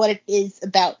understand what it is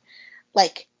about,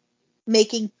 like,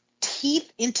 making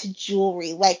teeth into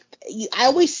jewelry. Like, I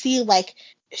always see, like,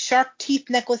 shark teeth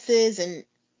necklaces and,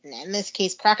 in this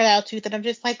case, crocodile tooth, and I'm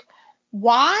just like,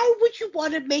 why would you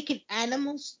want to make an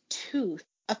animal's tooth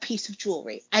a piece of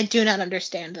jewelry? I do not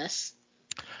understand this.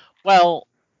 Well,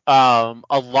 a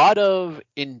lot of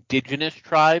indigenous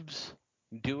tribes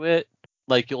do it.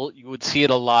 Like you would see it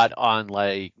a lot on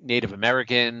like Native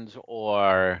Americans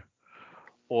or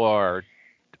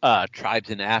tribes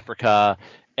in Africa,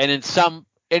 and in some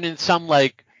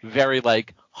like very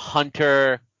like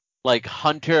hunter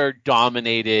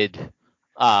dominated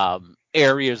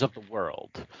areas of the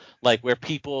world, like where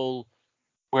people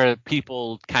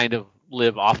kind of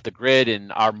live off the grid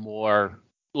and are more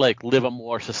like live a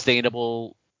more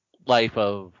sustainable life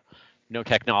of no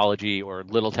technology or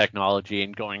little technology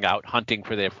and going out hunting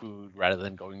for their food rather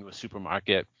than going to a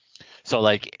supermarket. So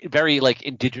like very like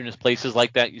indigenous places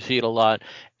like that, you see it a lot.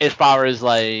 As far as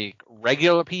like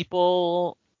regular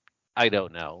people, I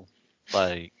don't know.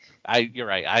 Like You're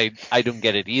right. I don't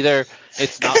get it either.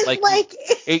 It's not Because like you.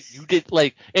 like You did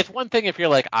like it's one thing if you're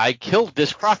like I killed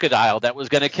this crocodile that was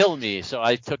gonna kill me, so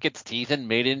I took its teeth and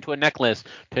made it into a necklace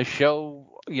to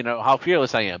show how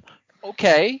fearless I am.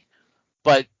 Okay,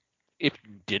 but if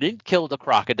you didn't kill the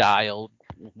crocodile,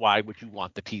 why would you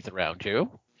want the teeth around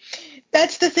you?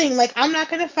 that's the thing. Like, I'm not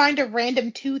gonna find a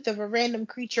random tooth of a random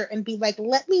creature and be like,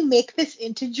 let me make this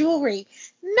into jewelry.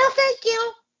 No, thank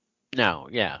you. No,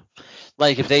 yeah.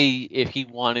 Like if he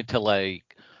wanted to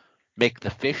like make the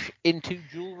fish into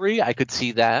jewelry, I could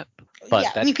see that. But Yeah,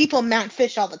 I that mean, people mount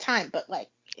fish all the time, but like,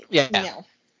 yeah. no.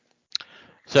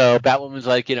 So Batwoman's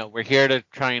like, we're here to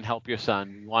try and help your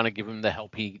son. We want to give him the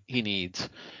help he needs.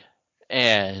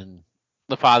 And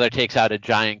the father takes out a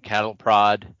giant cattle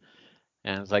prod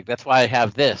and is like, that's why I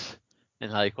have this.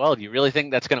 And like, well, do you really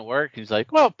think that's going to work? He's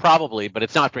like, well, probably, but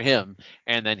it's not for him.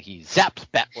 And then he zaps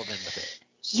Batwoman with it.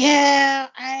 Yeah,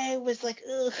 I was like,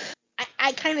 ugh.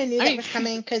 I kind of knew I that mean, was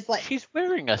coming because, like, she's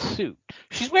wearing a suit.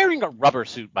 She's wearing a rubber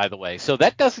suit, by the way, so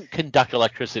that doesn't conduct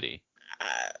electricity.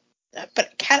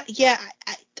 but yeah,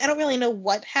 I don't really know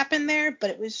what happened there, but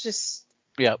it was just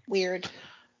Yep. weird.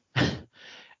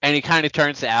 And he kind of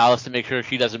turns to Alice to make sure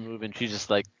she doesn't move, and she's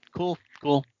just like, cool,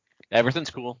 cool.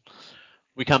 Everything's cool.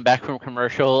 We come back from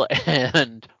commercial,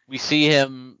 and we see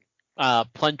him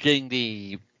plunging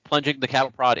the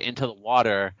cattle prod into the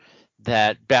water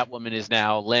that Batwoman is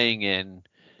now laying in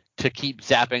to keep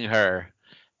zapping her.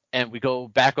 And we go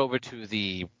back over to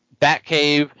the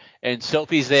Batcave, and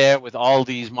Sophie's there with all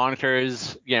these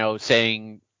monitors,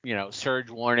 saying, surge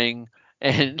warning.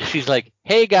 And she's like,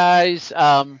 "Hey guys,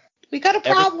 We got a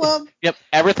everything, problem. yep,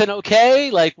 everything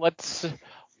okay? Like, what's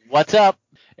up?"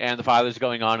 And the father's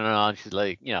going on and on. She's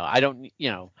like, I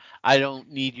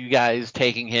don't need you guys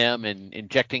taking him and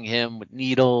injecting him with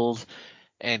needles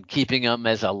and keeping him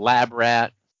as a lab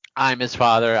rat. I'm his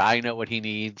father. I know what he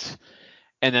needs.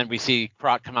 And then we see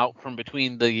Croc come out from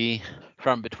between the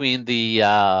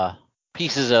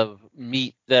pieces of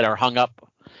meat that are hung up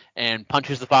and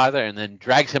punches the father and then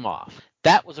drags him off.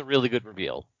 That was a really good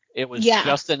reveal. It was Yeah,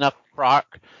 just enough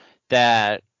Croc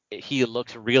that he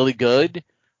looks really good,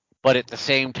 but at the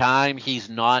same time he's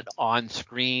not on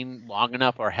screen long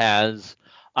enough or has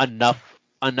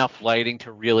enough lighting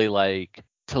to really like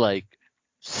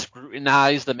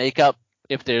scrutinize the makeup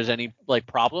if there's any like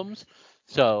problems.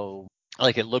 So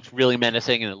like it looks really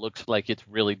menacing and it looks like it's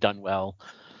really done well.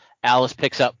 Alice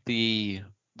picks up the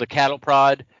cattle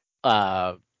prod,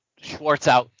 uh, Schwartz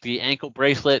out the ankle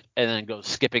bracelet, and then goes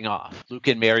skipping off. Luke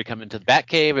and Mary come into the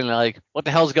Batcave and they're like, "What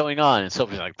the hell's going on?" And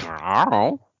Sophie's like, "I don't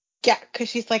know." yeah, because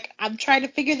she's like, I'm trying to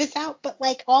figure this out, but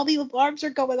like all the alarms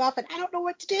are going off and I don't know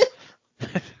what to do.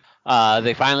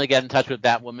 They finally get in touch with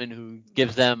that woman who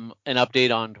gives them an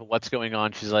update on what's going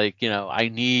on. She's like, I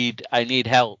need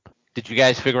help. Did you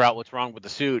guys figure out what's wrong with the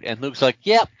suit? And Luke's like,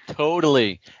 yep,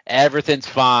 totally. Everything's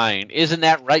fine. Isn't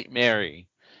that right, Mary?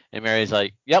 And Mary's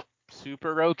like, yep,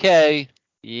 super okay.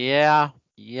 Yeah,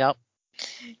 yep.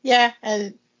 Yeah,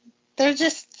 and they're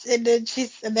just, and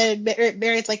then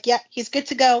Mary's like, yeah, he's good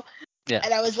to go. Yeah.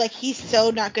 And I was like, he's so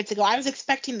not good to go. I was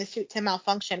expecting the suit to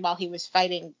malfunction while he was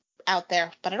fighting out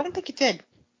there, but I don't think it did.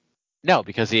 No,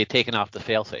 because he had taken off the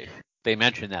failsafe. They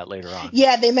mentioned that later on.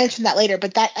 Yeah, they mentioned that later,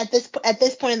 but that at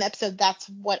this point in the episode, that's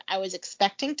what I was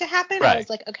expecting to happen. I Right. was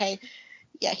like, okay,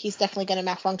 yeah, he's definitely going to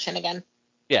malfunction again.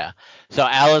 Yeah. So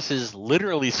Alice is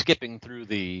literally skipping through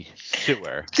the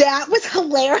sewer. That was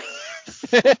hilarious.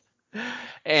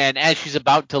 And as she's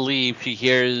about to leave, she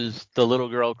hears the little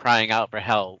girl crying out for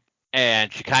help.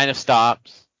 And she kind of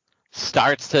stops,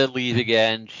 starts to leave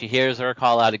again. She hears her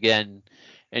call out again,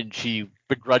 and she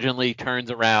begrudgingly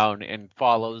turns around and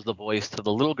follows the voice to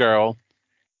the little girl.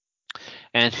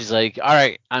 And she's like, "All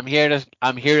right, I'm here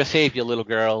to save you, little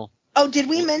girl." Oh, did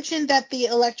we mention that the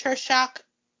electroshock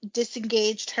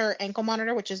disengaged her ankle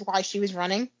monitor, which is why she was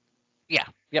running? Yeah,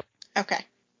 yep. Okay.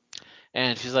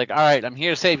 And she's like, "All right, I'm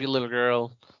here to save you, little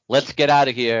girl. Let's get out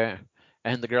of here."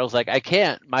 And the girl's like, "I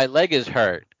can't. My leg is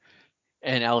hurt."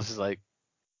 And Alice is like,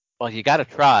 "Well, you got to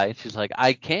try." She's like,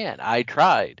 "I can't. I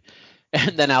tried."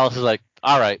 And then Alice is like,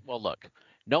 "All right, well, look,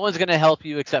 no one's going to help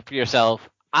you except for yourself.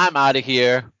 I'm out of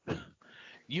here.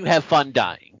 You have fun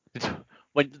dying.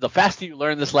 When the faster you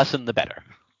learn this lesson, the better."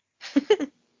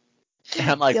 And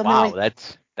I'm The like, only "Wow, way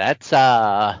that's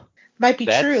might be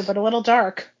true, that's but a little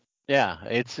dark. yeah,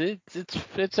 it's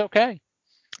okay."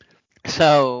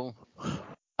 So,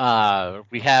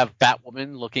 we have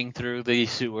Batwoman looking through the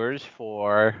sewers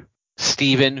for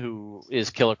Steven, who is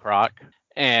Killer Croc,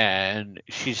 and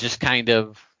she's just kind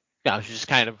of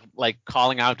like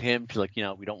calling out to him. She's like,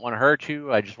 we don't want to hurt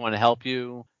you. I just want to help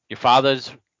you. Your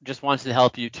father's just wants to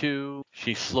help you too.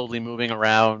 She's slowly moving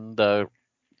around the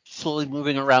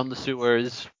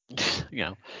sewers. You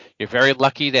know, you're very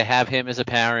lucky to have him as a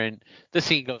parent. The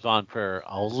scene goes on for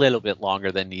a little bit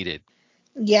longer than needed.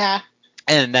 Yeah.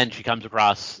 And then she comes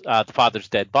across the father's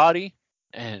dead body,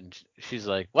 and she's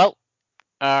like, "Well,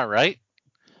 all right,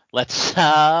 let's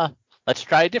try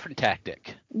a different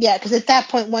tactic." Yeah, because at that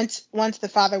point, once the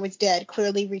father was dead,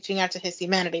 clearly reaching out to his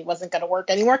humanity wasn't going to work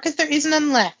anymore because there is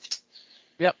none left.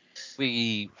 Yep,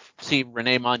 we see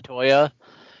Renee Montoya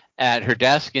at her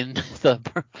desk, and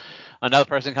another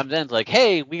person comes in, and is like,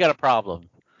 "Hey, we got a problem.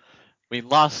 We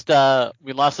lost the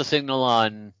signal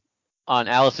on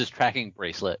Alice's tracking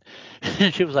bracelet."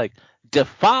 And she was like,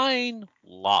 "Define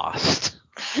lost."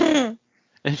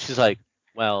 And she's like,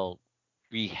 "Well,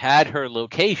 we had her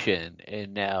location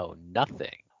and now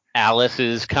nothing." Alice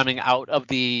is coming out of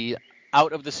the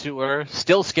sewer,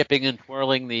 still skipping and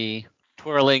twirling the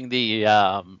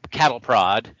cattle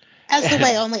prod. As the way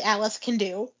And only Alice can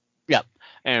do. yep.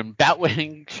 And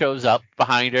Batwing shows up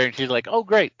behind her, and she's like, "Oh,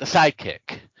 great, the sidekick."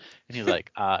 And he's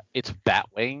like, "It's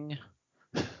Batwing."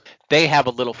 They have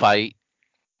a little fight.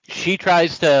 She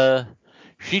tries to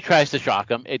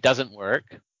shock him. It doesn't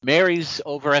work. Mary's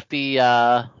over at the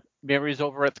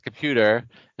computer.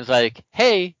 Is like,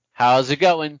 "Hey, how's it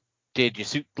going? Did your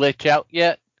suit glitch out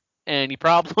yet? Any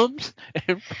problems?"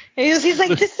 He's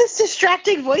like, this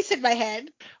distracting voice in my head.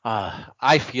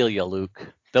 I feel you,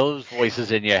 Luke. Those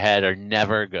voices in your head are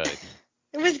never good.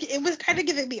 It was kind of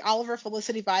giving me Oliver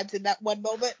Felicity vibes in that one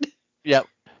moment. Yep.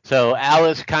 So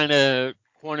Alice kind of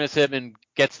corners him and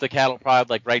gets the cattle prod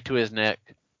like right to his neck,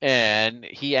 and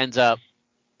he ends up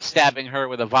stabbing her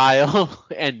with a vial,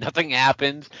 and nothing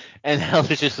happens. And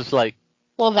Alice just like,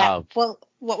 Well,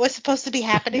 what was supposed to be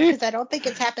happening? Because I don't think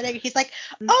it's happening. He's like,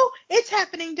 oh, it's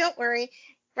happening. Don't worry.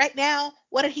 Right now,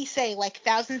 what did he say? Like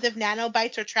thousands of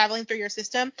nanobytes are traveling through your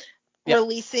system, yep,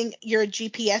 releasing your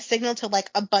GPS signal to like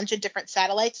a bunch of different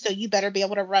satellites. So you better be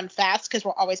able to run fast because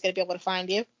we're always going to be able to find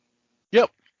you. yep.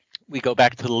 We go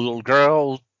back to the little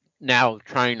girl now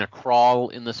trying to crawl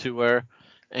in the sewer,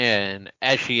 and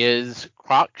as she is,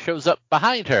 Croc shows up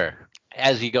behind her.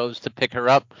 As he goes to pick her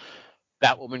up,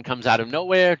 Batwoman comes out of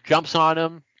nowhere, jumps on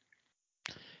him,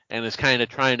 and is kind of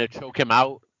trying to choke him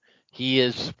out. He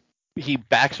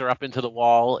backs her up into the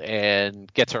wall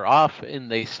and gets her off, and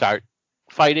they start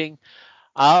fighting.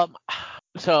 Um,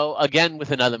 so again,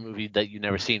 with another movie that you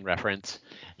never seen reference,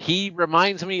 he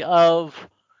reminds me of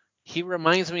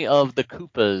the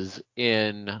Koopas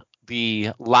in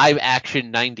the live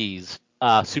action '90s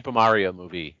Super Mario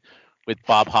movie with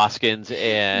Bob Hoskins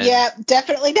Yeah,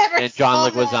 definitely never and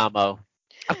John saw that. Leguizamo.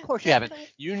 Of course you haven't.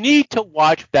 Definitely. You need to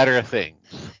watch better things.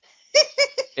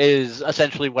 Is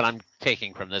essentially what I'm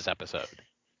taking from this episode.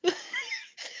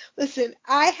 Listen,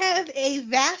 I have a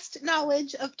vast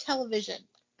knowledge of television.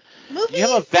 You have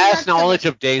a Movies, vast not so knowledge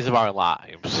much. of Days of Our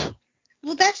Lives.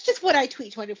 Well, that's just what I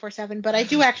tweet 24/7, but I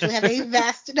do actually have a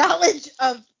vast knowledge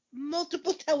of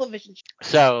multiple television shows.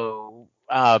 So,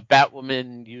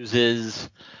 Batwoman uses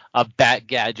a bat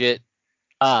gadget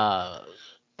uh,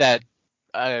 that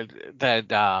uh,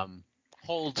 that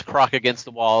holds Croc against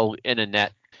the wall in a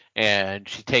net, and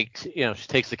she takes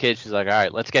the kid. She's like, "All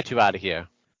right, let's get you out of here."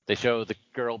 They show the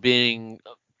girl being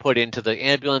put into the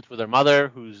ambulance with her mother,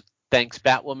 who's thanks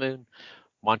Batwoman.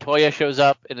 Montoya shows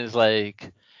up and is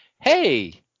like,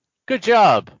 "Hey, good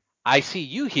job. I see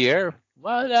you here.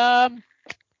 What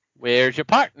where's your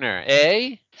partner,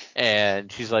 eh?"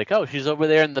 And she's like, "Oh, she's over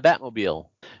there in the Batmobile."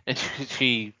 And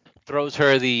she throws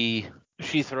her the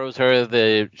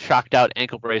shocked out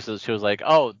ankle bracelets. She was like,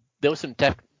 "Oh, there was some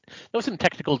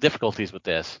technical difficulties with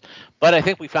this, but I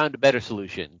think we found a better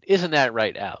solution. Isn't that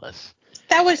right, Alice?"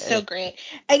 That was so Eh, great.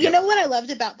 And you yep. know what I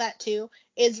loved about that too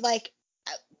is like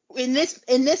in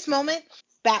this moment,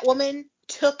 Batwoman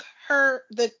took her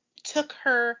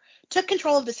took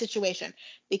control of the situation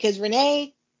because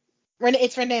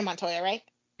it's Renee Montoya, right?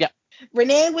 Yep.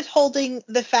 Renee was holding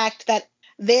the fact that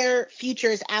their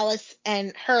futures, Alice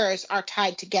and hers, are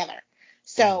tied together. Mm.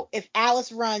 So if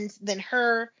Alice runs, then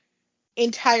her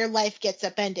entire life gets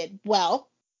upended. Well,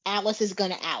 Alice is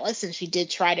gonna Alice, and she did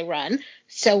try to run.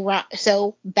 So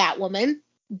Batwoman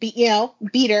beat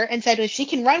her and said, well, she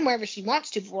can run wherever she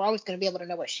wants to, but we're always gonna be able to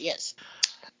know where she is.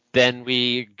 Then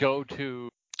we go to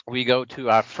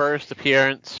our first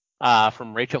appearance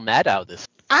from Rachel Maddow. This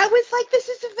I was like, this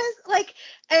is the best. Like,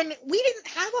 and we didn't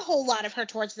have a whole lot of her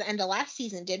towards the end of last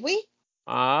season, did we?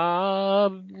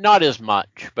 not as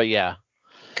much, but yeah.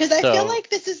 Because I feel So like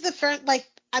this is the first, like,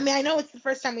 I mean, I know it's the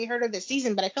first time we heard her this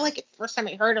season, but I feel like it's the first time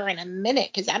we heard her in a minute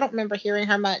because I don't remember hearing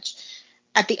her much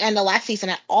at the end of last season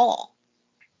at all.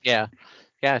 yeah,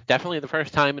 Yeah, definitely the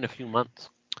first time in a few months.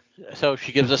 So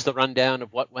she gives us the rundown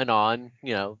of what went on.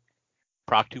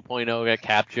 Proc 2.0 got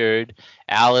captured.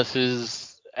 Alice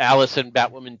and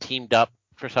Batwoman teamed up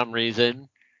for some reason.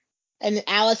 And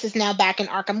Alice is now back in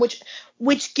Arkham,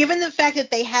 which given the fact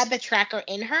that they had the tracker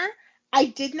in her, I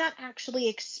did not actually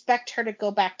expect her to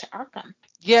go back to Arkham.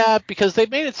 Yeah, because they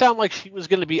made it sound like she was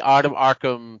going to be out of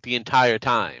Arkham the entire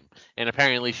time, and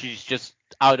apparently she's just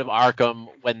out of Arkham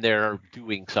when they're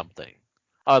doing something.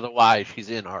 Otherwise, she's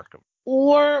in Arkham.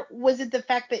 Or was it the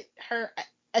fact that her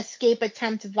escape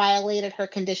attempt violated her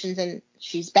conditions and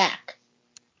she's back?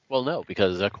 Well, no,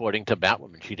 because according to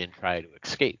Batwoman, she didn't try to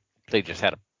escape. They just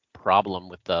had a problem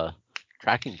with the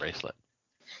tracking bracelet.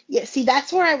 Yeah, see,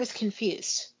 that's where I was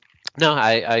confused. No,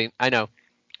 I know.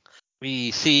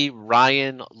 We see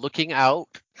Ryan looking out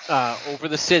over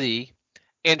the city,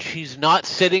 and she's not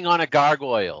sitting on a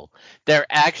gargoyle. They're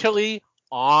actually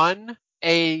on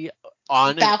a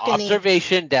on an Balcony.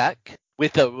 observation deck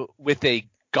with a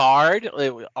guard,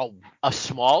 a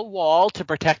small wall to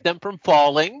protect them from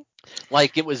falling.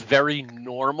 Like it was very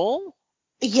normal.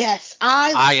 Yes,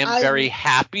 I am very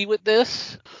happy with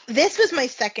this. This was my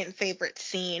second favorite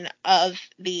scene of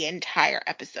the entire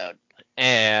episode.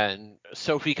 And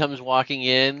Sophie comes walking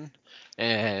in,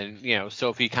 and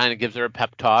Sophie kind of gives her a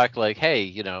pep talk, like, hey,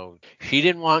 she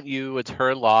didn't want you, it's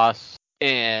her loss.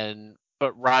 And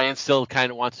but Ryan still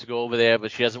kind of wants to go over there,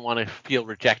 but she doesn't want to feel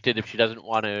rejected if she doesn't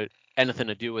want anything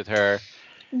to do with her.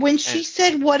 When she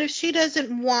said, what if she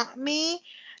doesn't want me?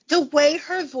 The way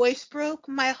her voice broke,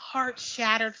 my heart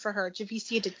shattered for her.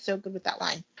 Javicia did so good with that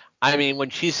line. I mean, when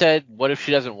she said, what if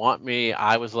she doesn't want me,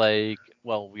 I was like,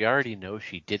 well, we already know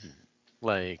she didn't.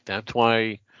 Like, that's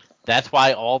why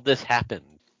all this happened.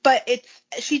 But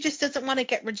she just doesn't want to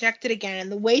get rejected again.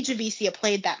 And the way Javicia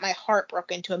played that, my heart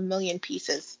broke into a million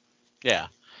pieces. Yeah.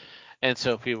 And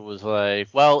Sophie was like,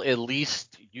 well, at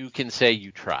least you can say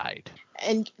you tried.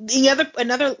 And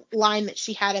another line that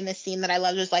she had in this scene that I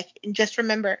loved was like, just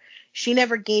remember, she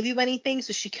never gave you anything,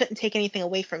 so she couldn't take anything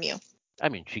away from you. I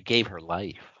mean, she gave her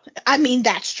life. I mean,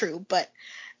 that's true,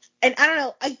 and I don't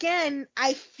know, again,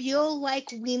 I feel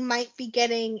like we might be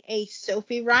getting a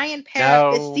Sophie Ryan pair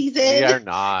up this season. We are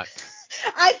not.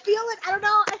 I feel it. I don't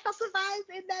know. I felt the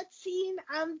vibe in that scene.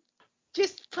 I'm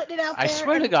just putting it out there. I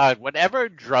swear to God, whatever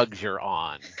drugs you're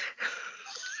on.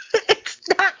 It's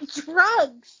not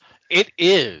drugs. It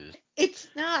is. It's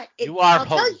not. You are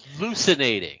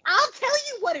hallucinating. I'll tell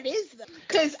you what it is, though.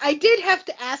 Because I did have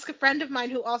to ask a friend of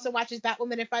mine who also watches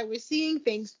Batwoman if I was seeing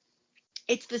things.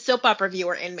 It's the soap opera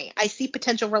viewer in me. I see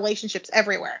potential relationships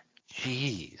everywhere.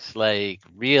 Jeez, like,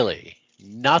 really?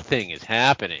 Nothing is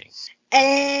happening.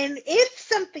 And if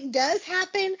something does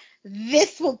happen,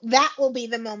 that will be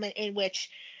the moment in which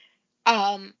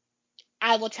I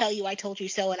will tell you I told you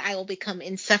so, and I will become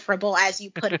insufferable, as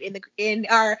you put it in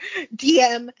our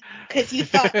DM, because you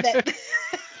thought that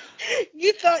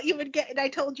you thought you would get and I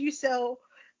told you so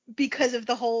because of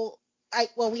the whole.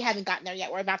 We haven't gotten there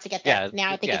yet. We're about to get there.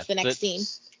 Now I think it's the next scene.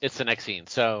 It's the next scene.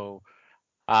 So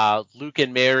Luke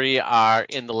and Mary are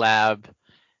in the lab,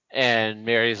 and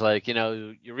Mary's like,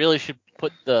 you really should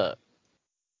put the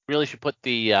failsafe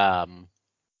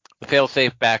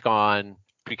back on,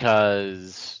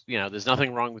 because there's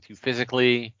nothing wrong with you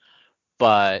physically,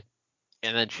 and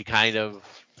then she kind of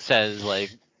says,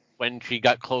 like, when she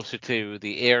got closer to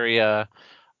the area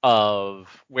of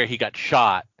where he got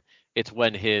shot, it's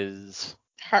when his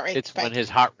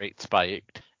heart rate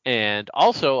spiked. And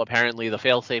also, apparently, the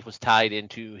failsafe was tied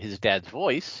into his dad's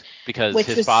voice, because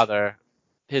his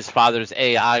father's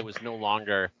AI was no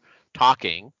longer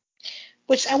talking.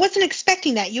 Which I wasn't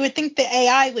expecting that. You would think the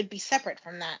AI would be separate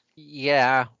from that.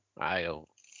 Yeah, I don't.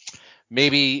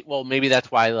 Maybe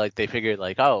that's why, like, they figured,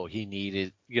 like, oh, he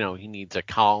needs a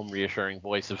calm, reassuring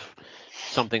voice if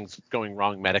something's going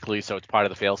wrong medically, so it's part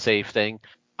of the failsafe thing.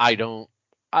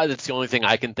 That's the only thing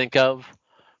I can think of.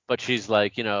 But she's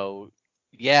like,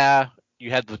 yeah,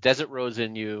 you had the Desert Rose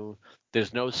in you.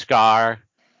 There's no scar,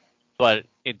 but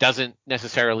it doesn't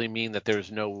necessarily mean that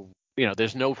there's no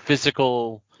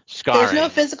physical scarring. There's no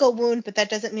physical wound, but that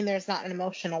doesn't mean there's not an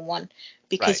emotional one,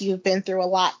 because you've been through a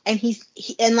lot. And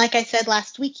and like I said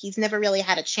last week, he's never really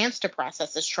had a chance to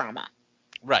process his trauma.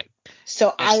 Right.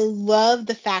 So I love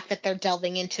the fact that they're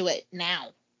delving into it now.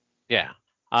 Yeah.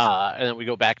 And then we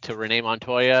go back to Renee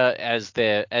Montoya as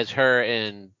her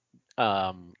and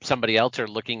somebody else are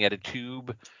looking at a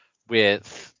tube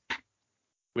with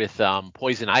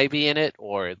poison ivy in it,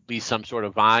 or at least some sort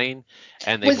of vine,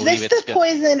 and they believe it's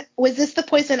poison. Was this the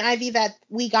poison ivy that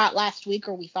we got last week,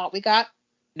 or we thought we got?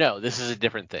 No, this is a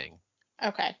different thing.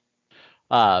 Okay.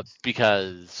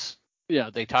 Because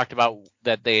they talked about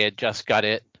that they had just got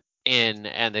it in,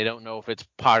 and they don't know if it's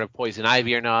part of poison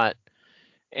ivy or not.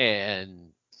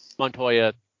 And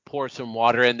Montoya pours some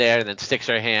water in there and then sticks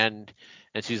her hand,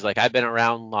 and she's like, "I've been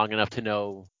around long enough to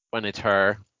know when it's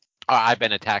her, or I've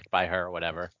been attacked by her, or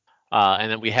whatever."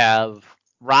 And then we have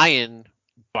Ryan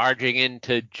barging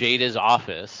into Jada's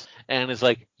office and is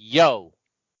like, "Yo,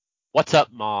 what's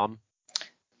up, Mom?"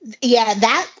 Yeah,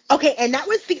 okay, and that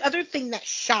was the other thing that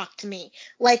shocked me.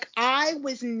 Like, I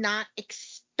was not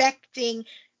expecting,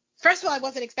 first of all, I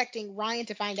wasn't expecting Ryan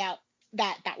to find out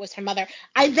that that was her mother.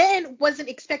 I then wasn't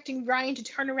expecting Ryan to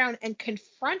turn around and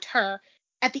confront her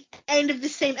at the end of the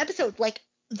same episode. Like,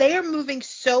 they are moving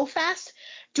so fast.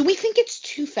 Do we think it's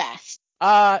too fast?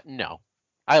 No.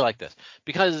 I like this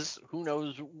because who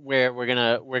knows where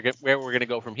where we're gonna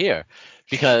go from here? Yeah.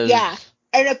 Because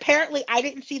And apparently I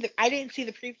didn't see the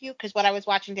preview because what I was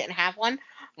watching didn't have one.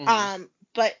 mhm,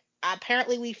 But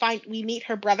apparently we meet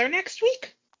her brother next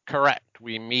week. correct,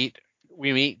 we meet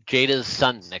Jada's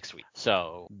son next week,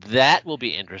 so that will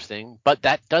be interesting. But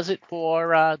that does it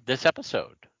for this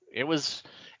episode. It was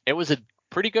a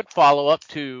pretty good follow up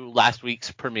to last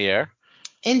week's premiere.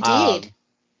 Indeed.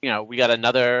 Um, we got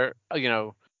another,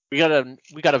 we got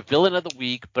a villain of the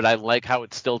week, but I like how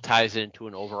it still ties into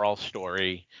an overall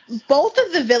story. Both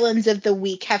of the villains of the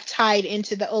week have tied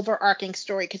into the overarching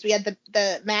story because we had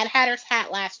the Mad Hatter's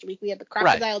hat last week, we had the Right,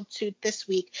 crocodile tooth this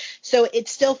week, so it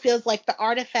still feels like the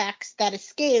artifacts that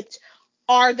escaped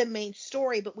are the main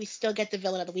story, but we still get the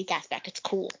villain of the week aspect. It's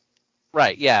cool.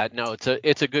 right, yeah, no,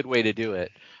 it's a good way to do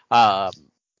it. Um,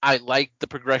 I like the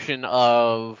progression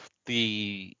of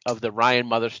the Ryan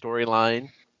Mother storyline.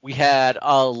 We had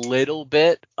a little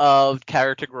bit of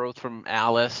character growth from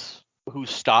Alice, who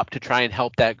stopped to try and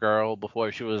help that girl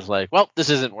before she was like, "Well, this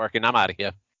isn't working. I'm out of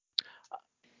here."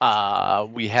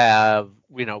 We have,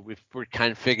 we're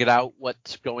kind of figured out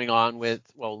what's going on with.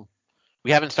 Well,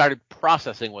 we haven't started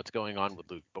processing what's going on with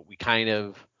Luke, but we kind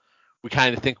of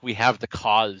think we have the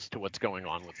cause to what's going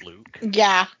on with Luke.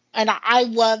 Yeah, and I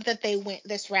love that they went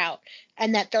this route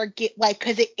and that they're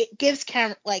because it gives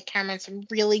Cameron some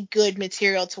really good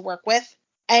material to work with.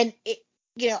 And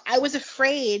I was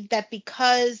afraid that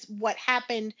because what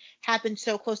happened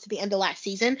so close to the end of last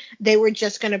season, they were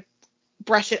just gonna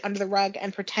brush it under the rug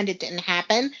and pretend it didn't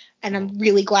happen. And I'm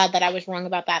really glad that I was wrong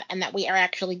about that and that we are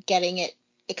actually getting it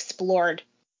explored.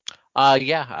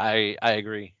 Yeah, I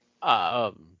agree.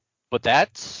 But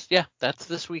that's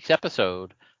this week's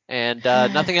episode, and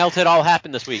nothing else at all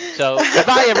happened this week. So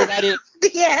goodbye, everybody.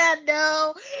 Yeah,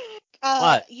 no.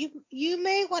 What? You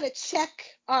may want to check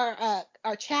our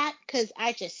chat because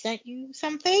I just sent you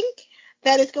something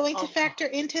that is going to Oh, factor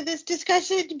into this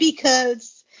discussion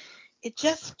because it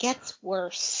just gets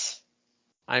worse.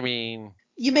 I mean,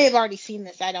 You may have already seen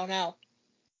this. I don't know.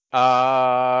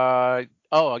 oh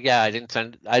yeah, I didn't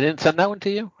send that one to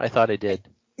you. I thought I did.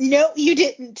 No, you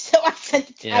didn't. So I sent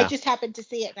it. I Yeah. just happened to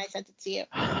see it and I sent it to you.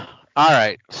 All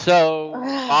right. So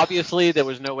obviously there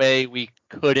was no way we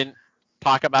couldn't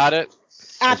talk about it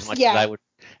as much as Yeah. I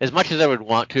would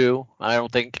want to. I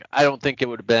don't think it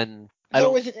would have been. I There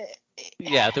don't. was.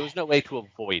 Yeah, there was no way to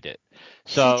avoid it.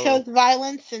 She chose So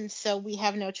violence, and so we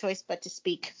have no choice but to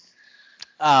speak.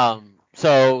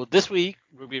 so this week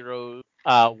Ruby Rose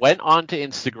went on to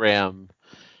Instagram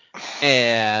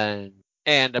and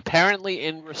apparently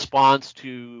in response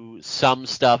to some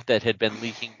stuff that had been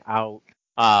leaking out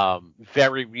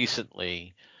very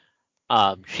recently,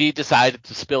 she decided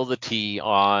to spill the tea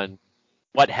on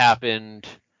what happened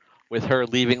with her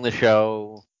leaving the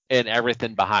show and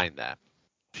everything behind that.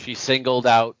 She singled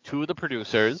out two of the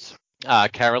producers,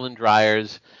 Carolyn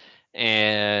Dryers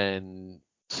and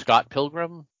Scott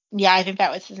Pilgrim. Yeah, I think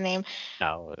that was his name.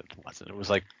 No, it wasn't. It was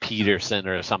like Peterson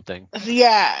or something.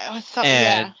 Yeah, it was something.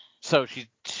 Yeah. And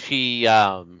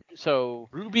so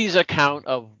Ruby's account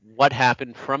of what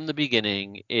happened from the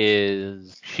beginning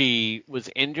is she was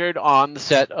injured on the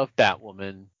set of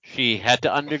Batwoman. She had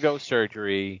to undergo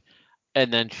surgery,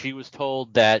 and then she was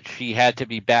told that she had to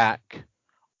be back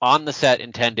on the set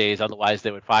in 10 days, otherwise they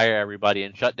would fire everybody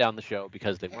and shut down the show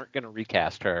because they weren't going to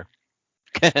recast her.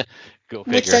 Go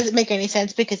Which figure. doesn't make any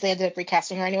sense because they ended up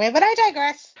recasting her anyway, but I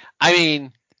digress. I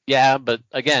mean, yeah, but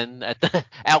again,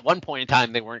 at one point in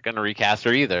time, they weren't going to recast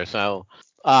her either.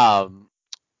 Um,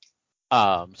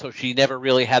 so she never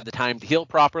really had the time to heal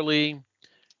properly.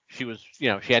 She was,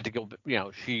 she had to go,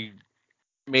 she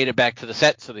made it back to the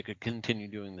set so they could continue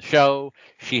doing the show.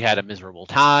 She had a miserable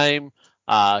time.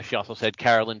 She also said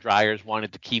Carolyn Dryers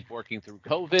wanted to keep working through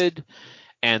COVID,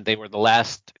 and they were the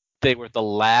last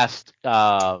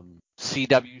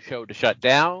CW show to shut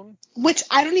down. Which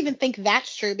I don't even think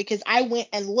that's true, because I went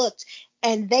and looked,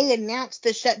 and they announced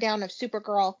the shutdown of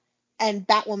Supergirl and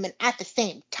Batwoman at the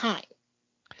same time.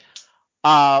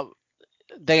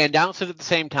 They announced it at the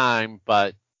same time,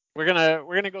 but we're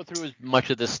gonna go through as much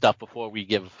of this stuff before we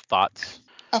give thoughts.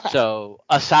 Okay. So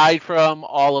aside from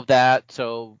all of that,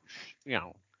 so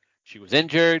she was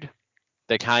injured.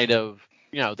 They kind of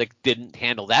they didn't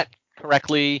handle that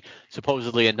correctly.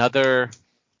 Supposedly another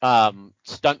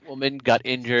stunt woman got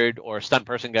injured, or stunt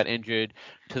person got injured,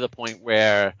 to the point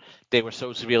where they were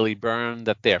so severely burned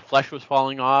that their flesh was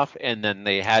falling off, and then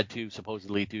they had to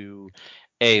supposedly do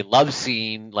a love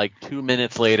scene like 2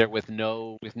 minutes later with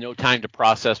no time to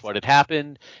process what had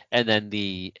happened. And then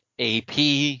the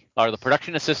AP, or the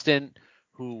production assistant,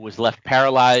 who was left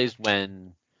paralyzed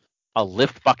when a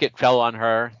lift bucket fell on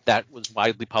her. That was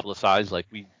widely publicized. Like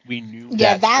we knew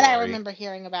that that story. I remember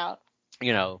hearing about.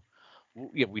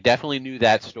 We definitely knew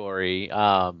that story.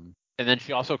 And then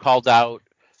she also called out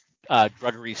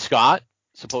Drudgery Scott,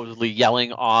 supposedly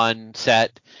yelling on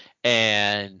set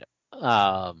and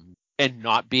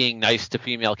not being nice to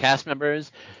female cast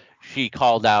members. She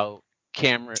called out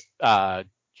Cam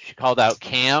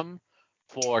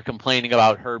for complaining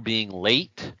about her being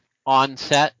late on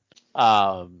set.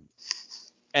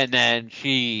 And then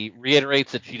she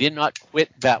reiterates that she did not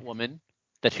quit Batwoman,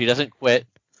 that she doesn't quit,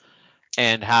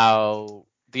 and how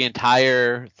the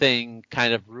entire thing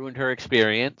kind of ruined her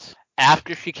experience.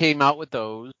 After she came out with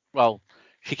those,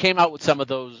 she came out with some of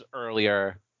those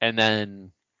earlier, and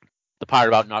then the part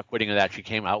about not quitting that she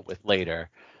came out with later.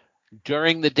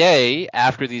 During the day,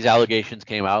 after these allegations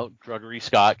came out, Drudgery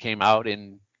Scott came out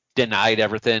and denied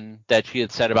everything that she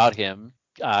had said about him.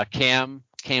 Cam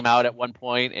came out at one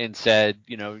point and said,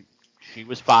 she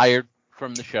was fired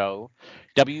from the show.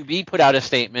 WB put out a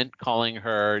statement calling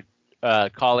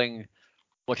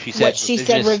what she said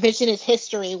revisionist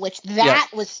history, which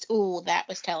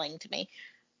was telling to me.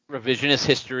 Revisionist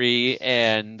history,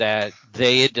 and that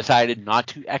they had decided not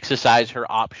to exercise her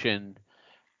option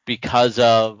because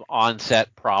of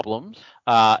on-set problems.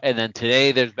 And then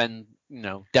today there's been,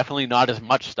 definitely not as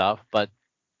much stuff, but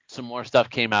some more stuff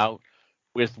came out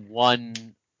with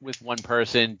one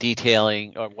person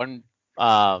detailing, or one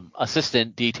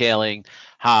assistant detailing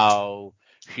how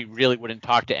she really wouldn't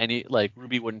talk to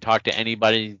Ruby wouldn't talk to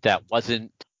anybody that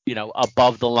wasn't,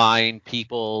 above the line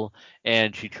people,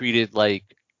 and she treated the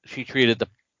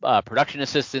production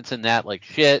assistants and that like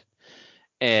shit,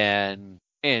 and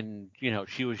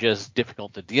she was just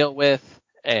difficult to deal with,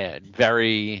 and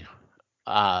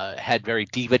had very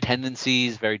diva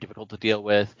tendencies, very difficult to deal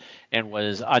with, and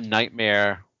was a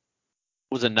nightmare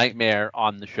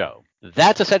on the show.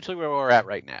 That's essentially where we're at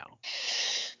right now.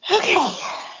 Okay.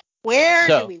 Where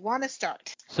do we want to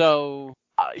start? So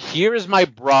here is my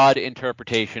broad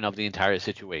interpretation of the entire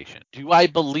situation. Do I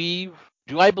believe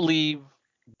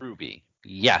Ruby?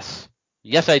 Yes.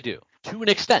 Yes, I do. To an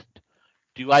extent.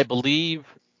 Do I believe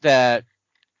that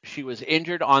she was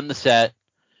injured on the set?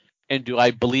 And do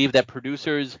I believe that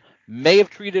producers may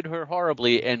have treated her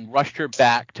horribly and rushed her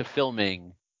back to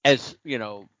filming as,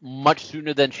 much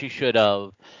sooner than she should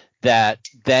have, that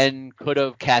then could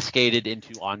have cascaded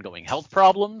into ongoing health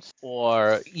problems,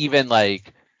 or even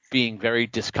like being very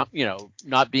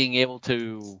not being able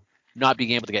to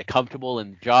get comfortable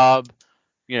in the job,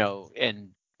 and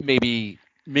maybe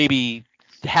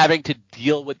having to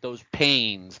deal with those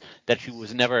pains that she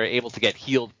was never able to get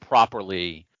healed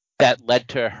properly, that led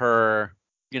to her,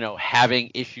 having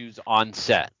issues on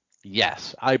set.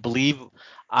 Yes, I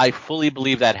fully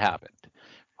believe that happened.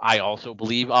 I also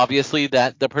believe, obviously,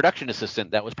 that the production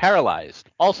assistant that was paralyzed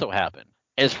also happened.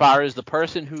 As far as the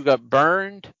person who got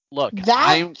burned, look,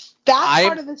 that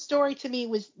part of the story to me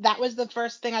was the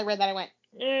first thing I read that I went,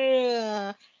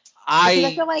 ugh. Because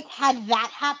I feel like had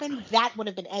that happened, that would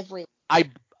have been everywhere. I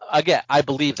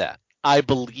believe that. I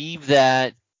believe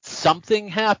that something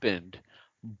happened,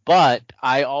 but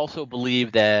I also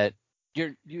believe that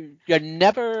you're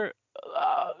never.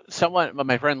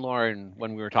 My friend Lauren,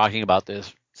 when we were talking about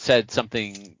this, said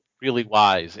something really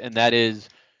wise, and that is,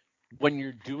 when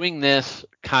you're doing this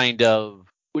kind of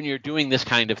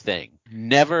thing,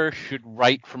 never should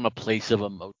write from a place of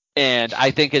emotion. And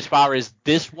I think, as far as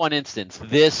this one instance,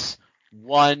 this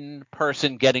one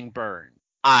person getting burned,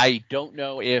 I don't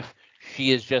know if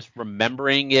she is just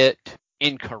remembering it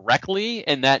incorrectly,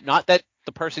 and that not that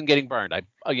the person getting burned.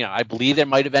 I believe there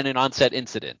might have been an on-set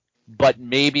incident, but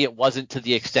maybe it wasn't to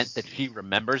the extent that she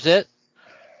remembers it.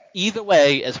 Either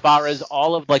way, as far as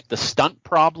all of like the stunt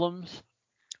problems,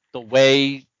 the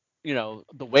way the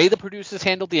way the producers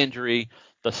handled the injury,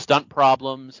 the stunt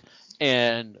problems,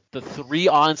 and the 3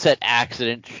 onset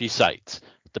accidents she cites,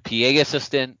 the PA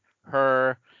assistant,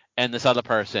 her, and this other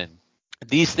person,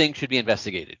 these things should be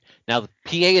investigated. Now, the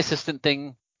PA assistant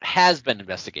thing has been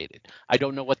investigated. I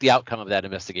don't know what the outcome of that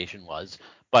investigation was,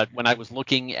 but when I was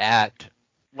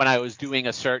doing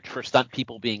a search for stunt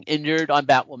people being injured on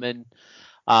Batwoman,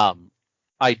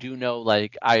 I do know,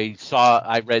 like, I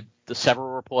read the several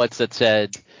reports that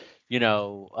said,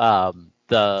 the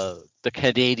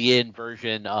Canadian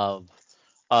version of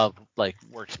like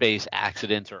workspace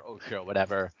accidents or OSHA or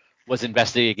whatever was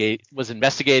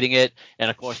investigating it, and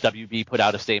of course WB put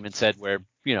out a statement, said we're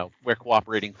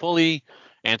cooperating fully,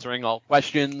 answering all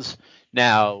questions.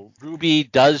 Now Ruby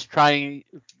does throw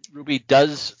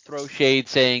shade,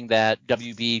 saying that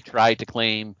WB tried to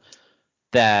claim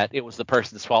that it was the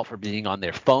person's fault for being on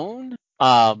their phone.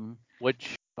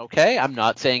 Which, okay, I'm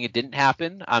not saying it didn't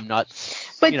happen. I'm not.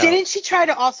 But didn't she try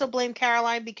to also blame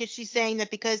Caroline, because she's saying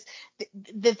that because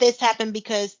that this happened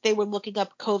because they were looking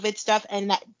up COVID stuff,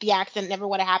 and that the accident never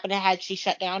would have happened had she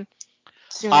shut down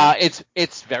sooner?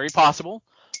 It's very possible,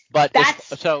 but that's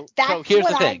here's what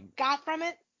the thing. I got from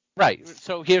it. Right.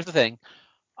 So here's the thing.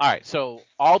 All right. So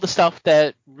all the stuff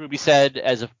that Ruby said,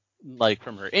 like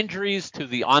from her injuries to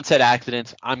the onset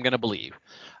accidents, I'm gonna believe.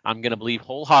 I'm gonna believe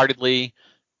wholeheartedly.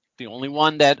 The only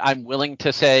one that I'm willing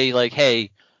to say, like, hey,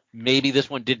 maybe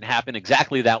this one didn't happen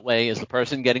exactly that way, is the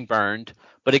person getting burned.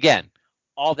 But again,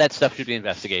 all that stuff should be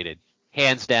investigated.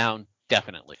 Hands down,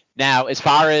 definitely. Now, as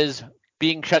far as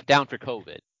being shut down for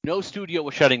COVID, no studio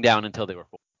was shutting down until they were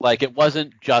full. Like, it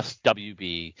wasn't just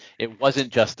WB. It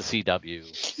wasn't just the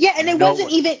CW. Yeah, and it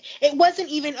wasn't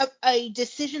even a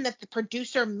decision that the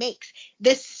producer makes.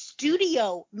 The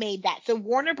studio made that. So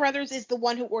Warner Brothers is the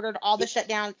one who ordered all the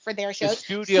shutdown for their shows.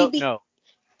 The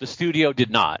studio did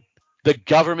not. The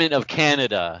government of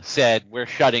Canada said we're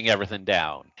shutting everything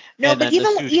down. No, but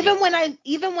even when I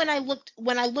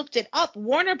looked it up,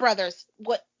 Warner Brothers,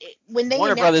 when they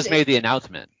Warner Brothers made the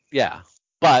announcement. Yeah,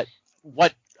 but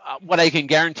what I can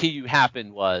guarantee you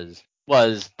happened was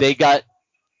they got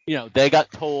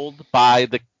told by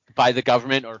the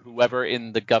government, or whoever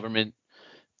in the government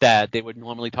that they would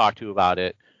normally talk to about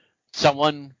it.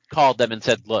 Someone called them and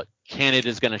said, "Look,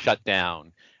 Canada's going to shut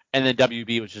down." And then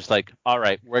WB was just like, "All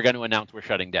right, we're going to announce we're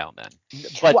shutting down then."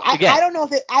 But well, again, I don't know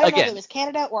if it was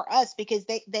Canada or us, because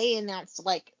they announced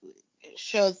like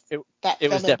shows that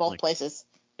filmed in both places.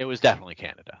 It was definitely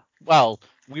Canada. Well,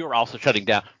 we were also shutting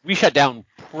down. We shut down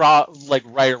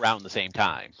right around the same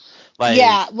time.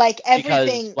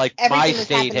 Everything my was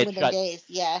state happening within days.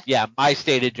 Yeah. Yeah, my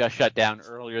state had just shut down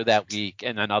earlier that week,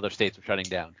 and then other states were shutting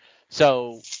down.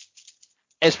 So,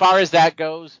 as far as that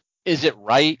goes, is it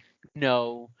right?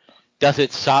 No. Does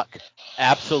it suck?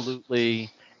 Absolutely.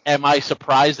 Am I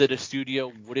surprised that a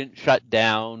studio wouldn't shut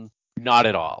down? Not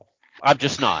at all. I'm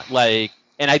just not.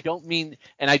 And I don't mean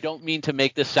to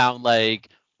make this sound like,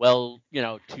 well,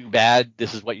 too bad,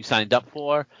 this is what you signed up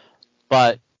for.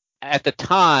 But at the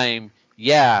time,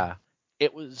 yeah,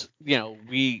 it was,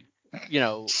 everyone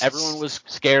was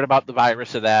scared about the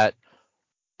virus of that,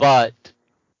 but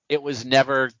it was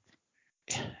never,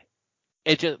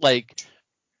 it just like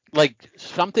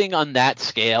something on that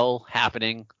scale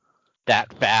happening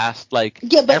that fast. Like,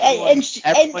 yeah, but everyone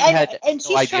had and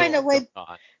she's trying to lay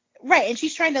right, and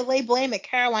she's trying to lay blame at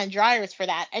Caroline Dryers for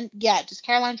that. And yeah, just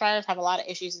Caroline Dryers have a lot of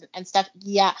issues and stuff.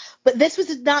 Yeah, but this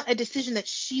was not a decision that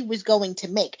she was going to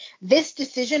make. This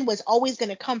decision was always going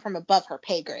to come from above her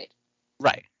pay grade.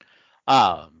 Right.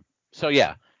 So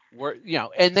yeah,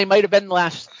 and they might have been the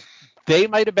last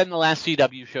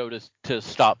CW show to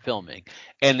stop filming,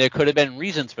 and there could have been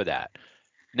reasons for that.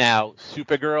 Now,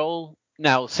 Supergirl.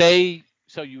 Now,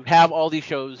 so you have all these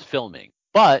shows filming,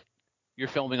 but you're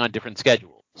filming on different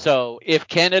schedules. So if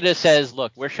Canada says,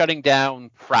 "Look, we're shutting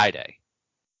down Friday,"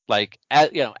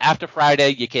 after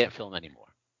Friday you can't film anymore.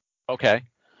 Okay.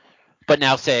 But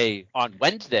now, say on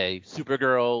Wednesday,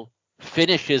 Supergirl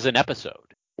finishes an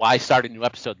episode. Why start a new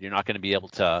episode you're not going to be able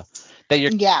to, that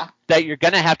you're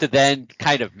going to have to then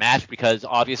kind of match, because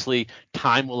obviously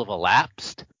time will have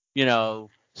elapsed,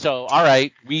 So, all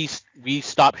right, we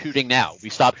stop shooting now. We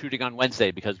stop shooting on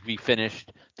Wednesday because we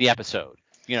finished the episode.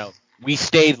 We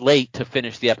stayed late to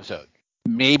finish the episode.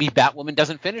 Maybe Batwoman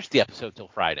doesn't finish the episode till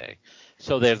Friday,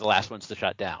 so they're the last ones to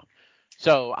shut down.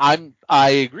 So I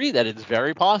agree that it's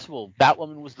very possible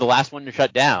Batwoman was the last one to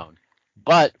shut down,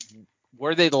 but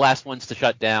were they the last ones to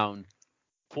shut down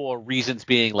for reasons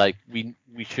being like, we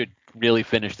should really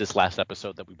finish this last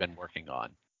episode that we've been working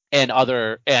on, and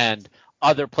other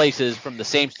places from the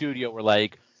same studio were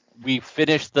like, we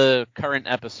finished the current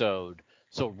episode,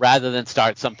 So rather than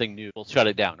start something new, we'll shut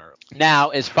it down early. Now,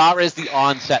 as far as the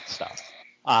on-set stuff,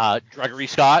 Gregory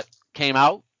Scott came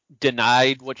out,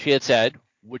 denied what she had said,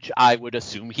 which I would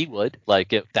assume he would.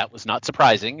 Like, that was not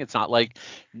surprising. It's not like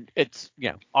it's,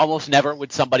 almost never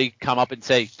would somebody come up and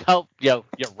say, "Oh, you're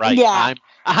right. Yeah.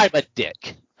 I'm a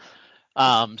dick."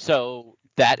 So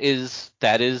that is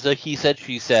a he said,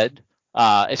 she said.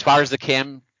 As far as the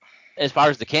cam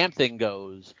thing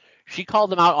goes, she called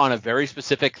them out on a very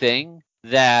specific thing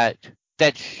that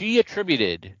she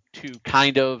attributed to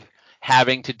kind of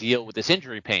having to deal with this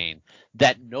injury pain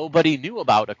that nobody knew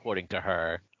about, according to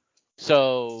her.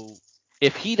 So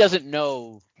if he doesn't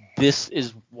know this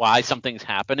is why something's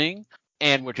happening,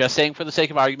 and we're just saying for the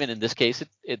sake of argument, in this case,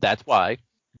 that's why,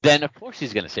 then of course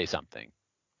he's going to say something.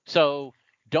 So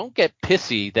don't get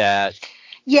pissy that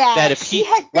if he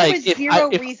there was zero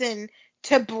reason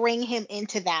to bring him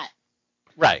into that.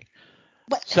 Right.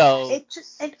 But so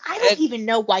and I don't even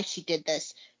know why she did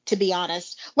this, to be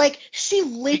honest. Like, she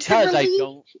literally, because I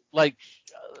don't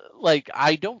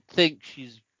I don't think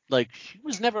she's she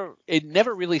was never. It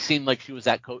never really seemed like she was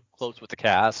that close with the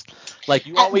cast. Like,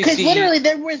 you always see, because literally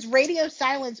there was radio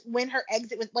silence when her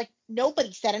exit was, like,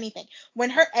 nobody said anything when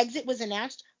her exit was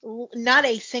announced. Not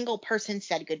a single person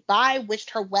said goodbye, wished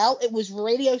her well. It was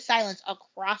radio silence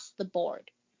across the board.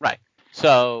 Right.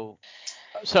 So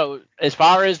as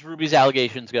far as Ruby's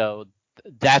allegations go,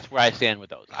 that's where I stand with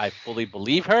those. I fully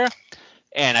believe her,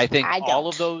 and I think all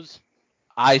of those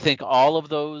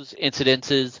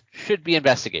incidences should be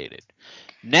investigated.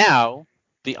 Now,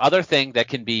 the other thing that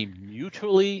can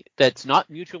be that's not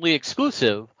mutually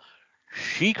exclusive,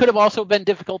 she could have also been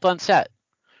difficult on set.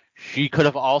 She could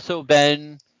have also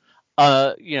been,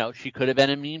 she could have been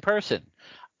a mean person.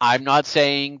 I'm not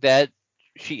saying that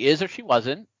she is or she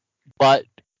wasn't, but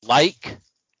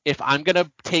if I'm gonna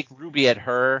take Ruby at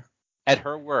her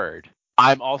word,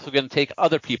 I'm also going to take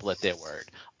other people at their word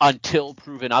until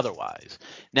proven otherwise.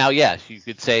 Now, yes, you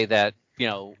could say that,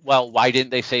 well, why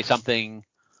didn't they say something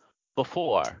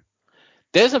before?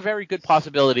 There's a very good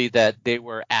possibility that they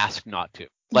were asked not to.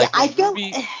 Like,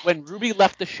 when Ruby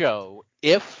left the show,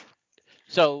 the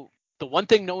one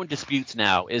thing no one disputes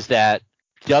now is that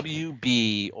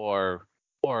WB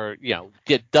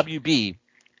WB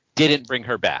didn't bring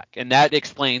her back, and that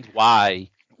explains why,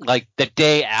 like, the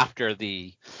day after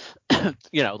the 2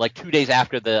 days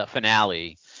after the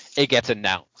finale, it gets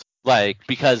announced,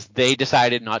 because they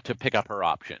decided not to pick up her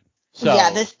option. So yeah,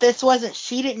 this wasn't,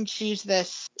 she didn't choose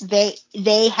this.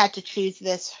 They had to choose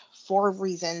this for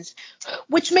reasons,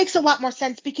 which makes a lot more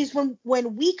sense, because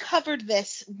when we covered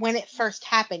this, when it first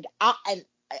happened,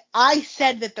 I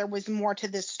said that there was more to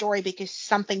this story because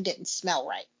something didn't smell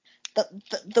right.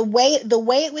 The way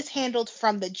it was handled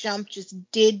from the jump just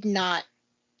did not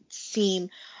seem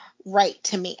right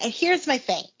to me. And here's my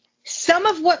thing. Some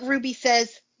of what Ruby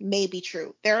says may be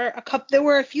true. There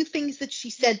were a few things that she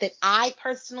said that I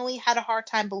personally had a hard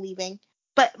time believing.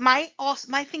 But my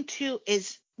thing too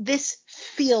is, this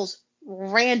feels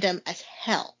random as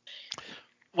hell.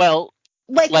 Well,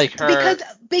 her,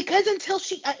 because until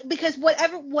because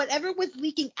whatever was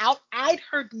leaking out, I'd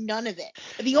heard none of it.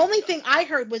 The only thing I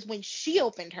heard was when she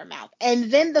opened her mouth, and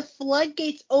then the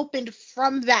floodgates opened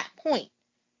from that point.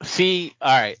 See,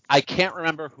 all right, I can't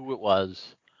remember who it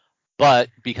was, but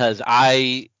because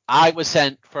I was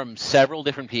sent from several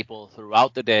different people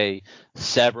throughout the day,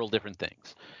 several different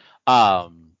things.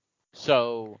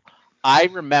 So I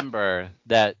remember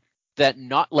that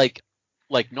not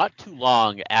not too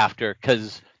long after,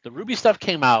 because the Ruby stuff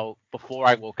came out before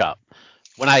I woke up.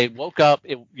 When I woke up,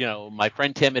 my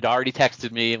friend Tim had already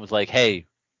texted me and was like, "Hey,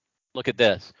 look at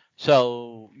this."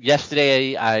 So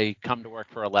yesterday I come to work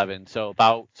for 11. So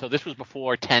this was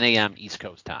before 10 a.m. East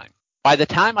Coast time. By the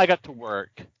time I got to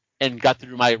work and got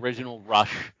through my original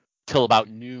rush till about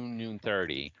noon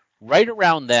 30, right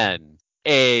around then,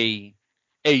 a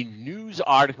news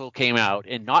article came out,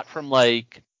 and not from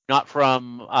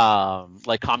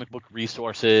Comic Book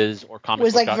Resources or comic. It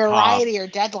was like Variety or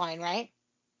Deadline, right?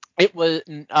 It was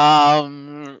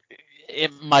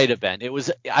it might have been. It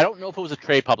was. I don't know if it was a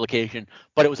trade publication,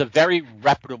 but it was a very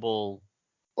reputable.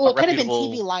 Well, it could have been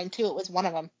TV Line too. It was one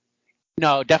of them.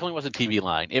 No, definitely wasn't TV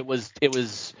Line. It was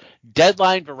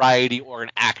Deadline, Variety, or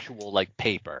an actual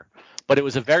paper. But it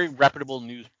was a very reputable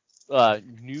news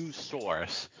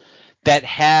source that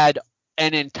had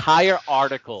an entire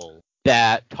article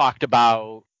that talked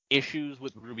about issues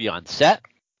with Ruby on set.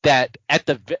 That at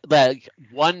the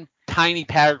one tiny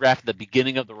paragraph at the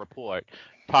beginning of the report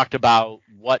talked about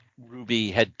what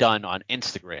Ruby had done on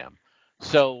Instagram.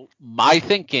 So my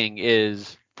thinking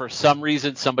is, for some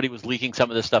reason, somebody was leaking some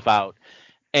of this stuff out,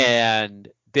 and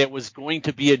there was going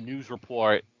to be a news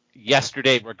report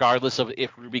yesterday, regardless of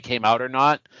if Ruby came out or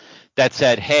not, that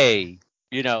said, "Hey,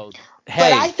 you know, But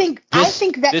hey, I think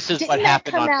that this is what didn't that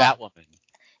happened come on out Batwoman."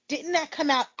 didn't that come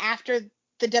out after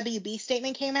the WB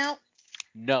statement came out?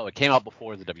 No, it came out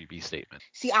before the WB statement.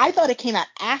 See, I thought it came out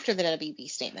after the WB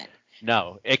statement.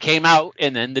 No, it came out,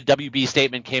 and then the WB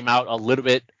statement came out a little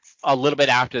bit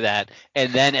after that,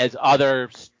 and then as other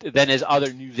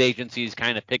news agencies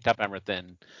kind of picked up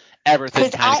everything Because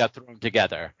kind of got thrown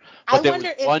together. I But there was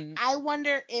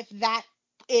wonder one.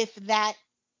 if that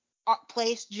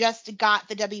place just got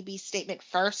the WB statement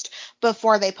first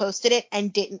before they posted it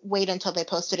and didn't wait until they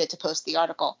posted it to post the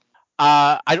article.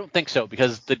 I don't think so,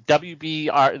 because the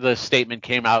the statement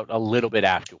came out a little bit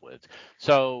afterwards.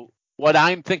 So what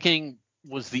I'm thinking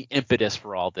was the impetus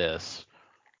for all this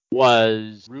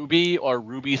was Ruby or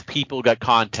Ruby's people got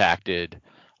contacted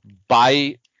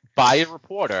by a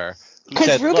reporter who Because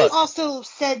said, Ruby "Look, also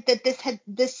said that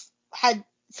this had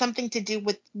something to do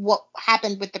with what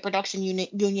happened with the production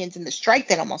unions and the strike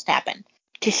that almost happened.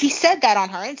 Because she said that on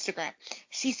her Instagram.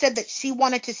 She said that she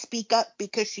wanted to speak up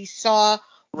because she saw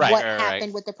what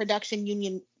happened with the production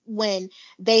union when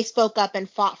they spoke up and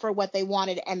fought for what they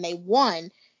wanted and they won.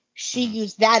 She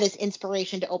used that as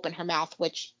inspiration to open her mouth,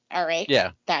 which, all right,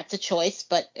 yeah, that's a choice,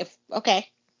 but okay.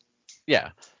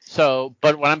 yeah." So,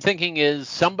 but what I'm thinking is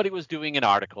somebody was doing an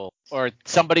article, or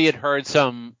somebody had heard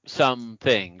some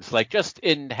things, like just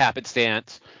in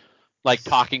happenstance, like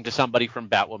talking to somebody from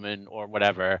Batwoman or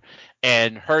whatever,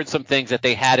 and heard some things that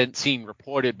they hadn't seen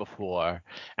reported before,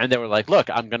 and they were like, "Look,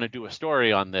 I'm going to do a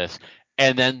story on this,"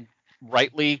 and then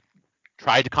rightly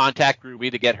tried to contact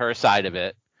Ruby to get her side of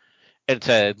it, and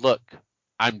said, "Look,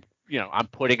 I'm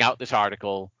putting out this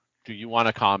article. Do you want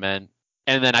to comment?"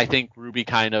 And then I think Ruby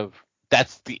kind of,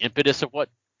 that's the impetus of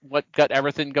what got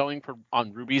everything going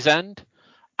on Ruby's end.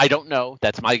 I don't know.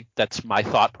 That's my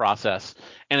thought process,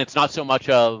 and it's not so much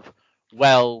of,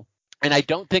 well, and I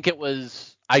don't think it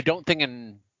was.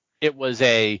 It was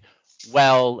a,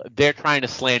 well, they're trying to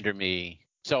slander me,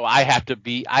 so I have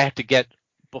to get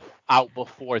out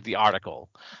before the article.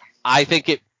 I think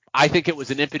it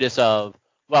was an impetus of,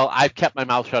 well, I've kept my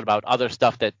mouth shut about other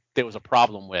stuff that there was a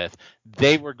problem with.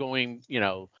 They were going,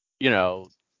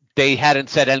 they hadn't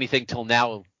said anything till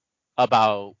now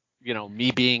about,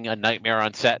 me being a nightmare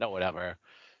on set or whatever.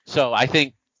 So I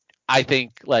think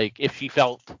like if she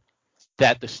felt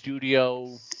that the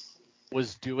studio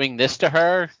was doing this to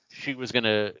her, she was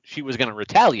gonna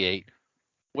retaliate,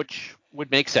 which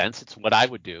would make sense. It's what I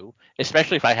would do,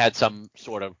 especially if I had some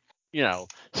sort of,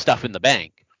 stuff in the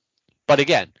bank. But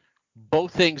again,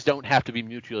 both things don't have to be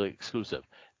mutually exclusive.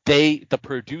 The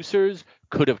producers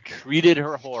could have treated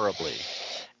her horribly,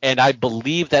 and I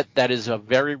believe that is a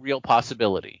very real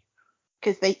possibility.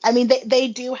 Because they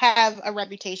do have a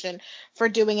reputation for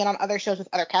doing it on other shows with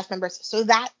other cast members, so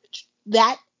that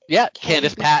Yeah, can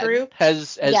Candace be true. Patton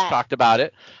has Yeah, talked about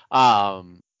it.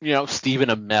 Stephen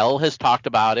Amell has talked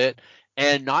about it,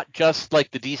 and not just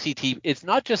like the DCTV. It's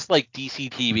not just like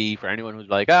DCTV for anyone who's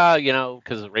like,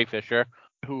 because of Ray Fisher,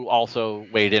 who also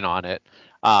weighed in on it.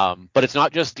 But it's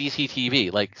not just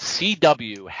DCTV. Like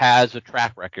CW has a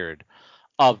track record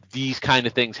of these kind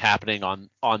of things happening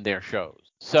on their shows.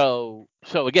 So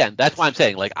again, that's why I'm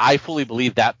saying, like, I fully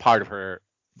believe that part of her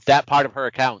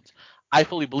accounts. I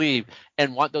fully believe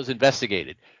and want those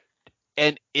investigated.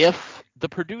 And if the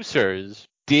producers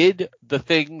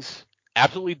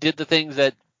absolutely did the things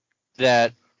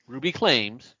that Ruby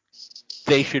claims,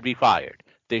 they should be fired.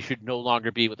 They should no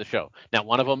longer be with the show. Now,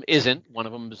 one of them isn't. One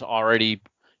of them is already.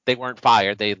 They weren't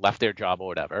fired. They left their job or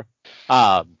whatever.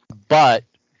 But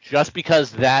just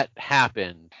because that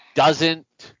happened doesn't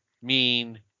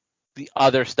mean the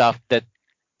other stuff that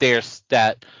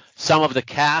some of the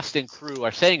cast and crew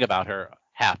are saying about her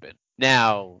happened.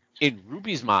 Now, in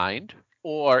Ruby's mind,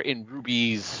 or in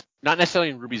Ruby's, not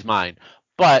necessarily in Ruby's mind,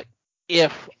 but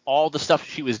if all the stuff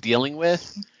she was dealing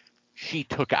with, she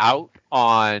took out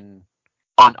on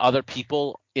other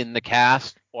people in the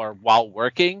cast or while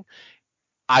working,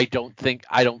 I don't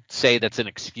say that's an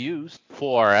excuse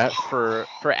for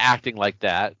acting like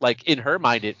that. Like in her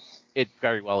mind, it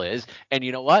very well is. And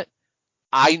you know what?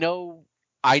 I know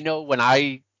when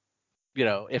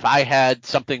if I had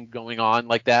something going on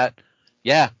like that,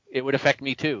 yeah, it would affect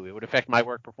me too. It would affect my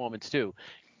work performance too.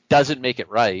 Doesn't make it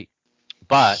right,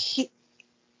 but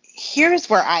here's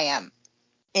where I am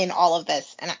in all of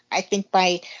this, and I think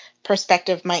my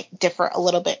perspective might differ a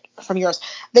little bit from yours.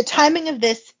 The timing of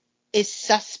this is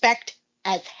suspect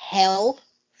as hell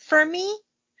for me,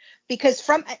 because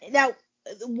from now,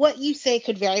 what you say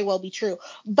could very well be true,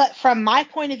 but from my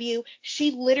point of view,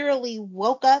 she literally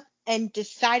woke up and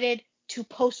decided to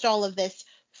post all of this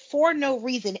for no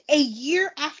reason a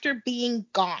year after being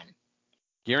gone.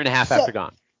 Year and a half So after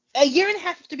gone. a year and a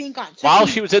half after being gone. So While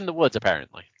she was in the woods,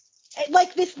 apparently.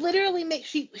 Like, this literally makes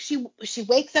she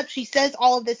wakes up, she says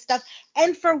all of this stuff,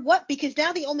 and for what? Because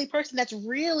now the only person that's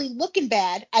really looking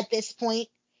bad at this point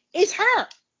is her.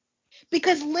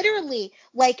 Because literally,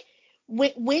 like,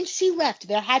 when she left,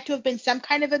 there had to have been some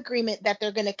kind of agreement that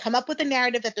they're going to come up with a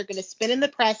narrative that they're going to spin in the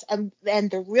press, and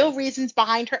the real reasons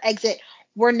behind her exit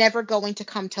were never going to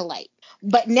come to light.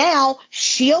 But now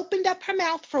she opened up her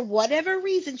mouth for whatever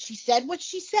reason. She said what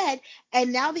she said,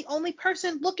 and now the only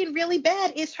person looking really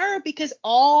bad is her, because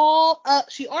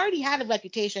she already had a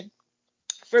reputation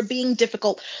for being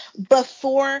difficult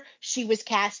before she was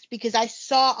cast, because I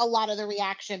saw a lot of the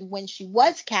reaction when she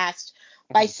was cast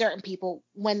by certain people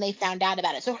when they found out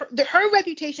about it. So her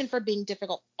reputation for being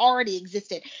difficult already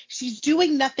existed. She's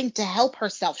doing nothing to help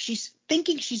herself. She's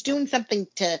thinking she's doing something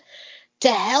to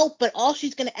help, but all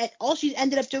she's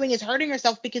ended up doing is hurting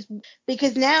herself,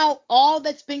 because now all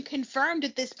that's been confirmed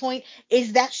at this point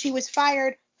is that she was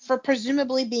fired for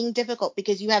presumably being difficult,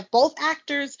 because you have both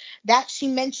actors that she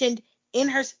mentioned in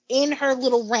her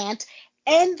little rant,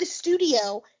 and the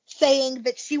studio saying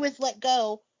that she was let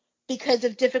go because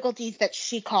of difficulties that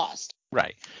she caused.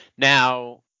 Right.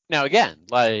 Now again,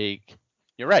 like,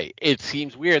 you're right. It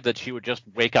seems weird that she would just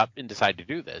wake up and decide to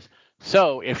do this.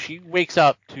 So if she wakes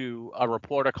up to a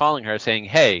reporter calling her saying,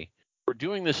 "Hey, we're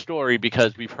doing this story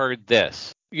because we've heard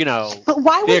this," But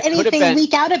why would anything been,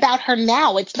 leak out about her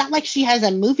now? It's not like she has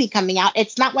a movie coming out.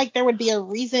 It's not like there would be a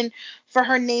reason for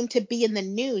her name to be in the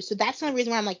news. So that's one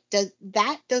reason why I'm like,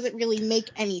 doesn't really make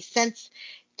any sense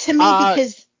to me,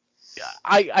 because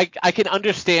I can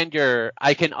understand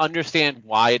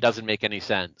why it doesn't make any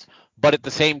sense, but at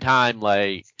the same time,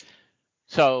 like,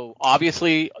 so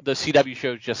obviously the CW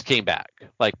shows just came back.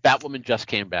 Like, Batwoman just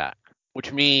came back,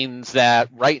 which means that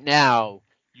right now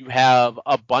you have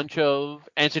a bunch of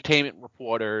entertainment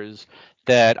reporters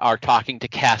that are talking to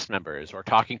cast members or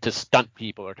talking to stunt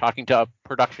people or talking to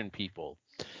production people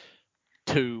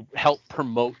to help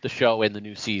promote the show in the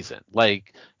new season.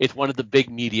 Like, it's one of the big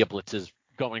media blitzes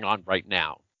going on right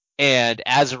now. And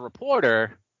as a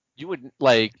reporter, you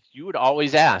would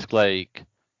always ask, like,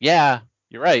 yeah,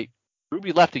 you're right.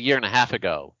 Ruby left a year and a half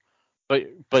ago.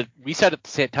 But we said at the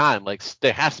same time, like,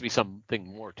 there has to be something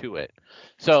more to it.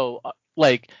 So,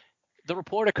 like, the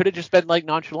reporter could have just been, like,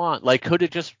 nonchalant. Like, could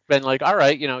have just been like, all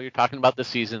right, you're talking about this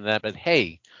season and that, but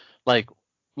hey, like,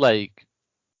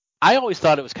 I always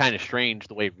thought it was kind of strange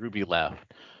the way Ruby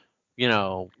left.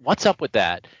 What's up with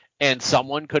that? And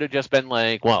someone could have just been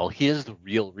like, well, here's the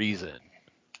real reason.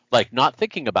 Like, not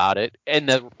thinking about it. And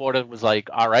the reporter was like,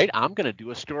 all right, I'm going to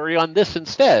do a story on this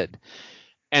instead.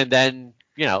 And then,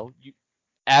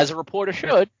 as a reporter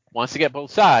should, wants to get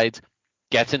both sides,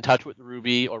 gets in touch with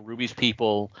Ruby or Ruby's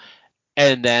people.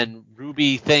 And then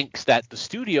Ruby thinks that the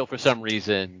studio, for some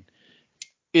reason,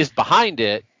 is behind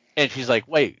it. And she's like,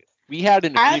 wait, we had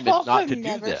an I've agreement also not to do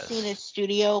never this. seen a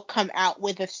studio come out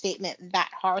with a statement that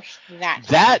harsh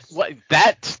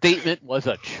that statement was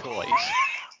a choice.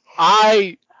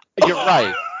 You're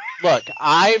right. Look,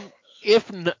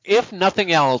 if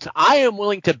nothing else, I am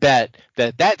willing to bet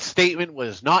that statement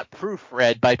was not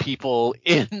proofread by people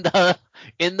in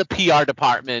the PR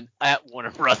department at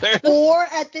Warner Brothers. Or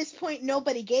at this point,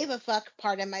 nobody gave a fuck,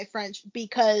 pardon my French,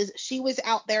 because she was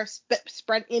out there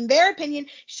spread. In their opinion,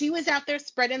 she was out there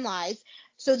spreading lies.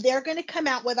 So they're going to come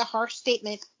out with a harsh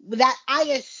statement that I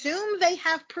assume they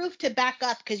have proof to back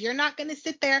up, because you're not going to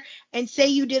sit there and say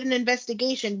you did an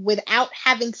investigation without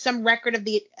having some record of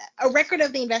the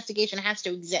investigation has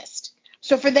to exist.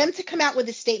 So for them to come out with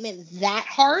a statement that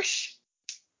harsh,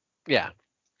 yeah,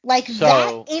 like,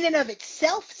 that in and of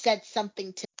itself said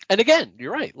something to. And again,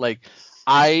 you're right. Like,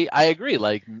 I agree.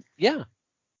 Like, yeah,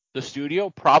 the studio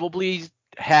probably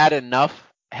had enough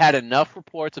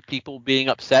reports of people being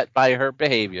upset by her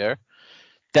behavior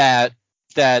that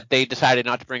they decided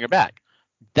not to bring her back.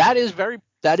 That is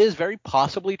very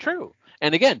possibly true.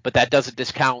 And again, but that doesn't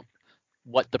discount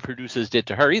what the producers did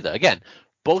to her either. Again,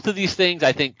 both of these things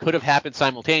I think could have happened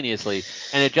simultaneously,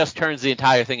 and it just turns the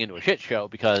entire thing into a shit show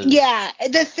because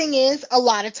the thing is, a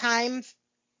lot of times,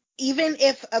 even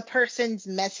if a person's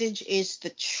message is the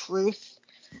truth,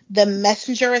 the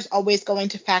messenger is always going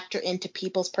to factor into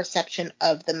people's perception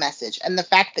of the message. And the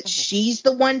fact that she's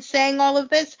the one saying all of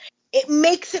this, it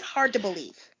makes it hard to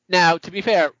believe. Now, to be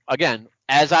fair, again,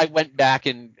 as I went back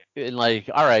and like,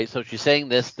 all right, so she's saying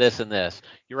this, this, and this.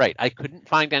 You're right. I couldn't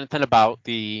find anything about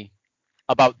the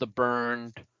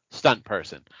burned stunt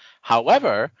person.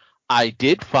 However, I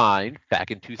did find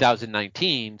back in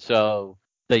 2019, so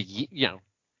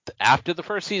after the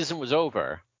first season was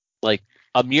over, like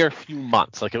a mere few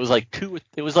months, like it was like 3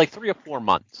 or 4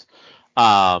 months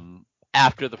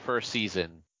after the first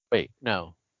season. Wait,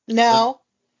 no. No.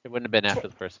 It wouldn't have been after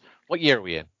the first. What year are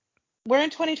we in? We're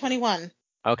in 2021.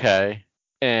 Okay.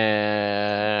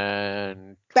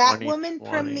 And Batwoman 2020.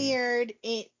 premiered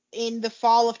in the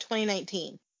fall of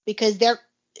 2019 because their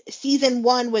season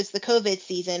 1 was the COVID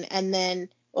season, and then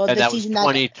and the that season was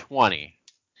 2020.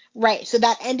 Right. So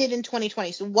that ended in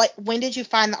 2020. So when did you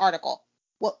find the article?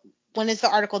 When is the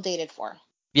article dated for?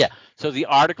 Yeah. So the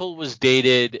article was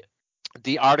dated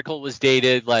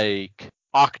like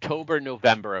October,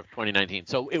 November of 2019.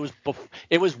 So it was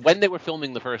when they were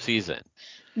filming the first season.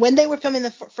 When they were filming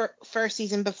the first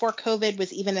season, before COVID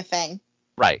was even a thing.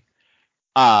 Right.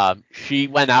 She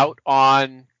went out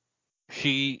on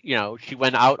a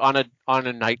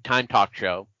nighttime talk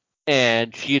show,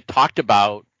 and she had talked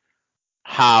about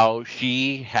how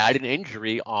she had an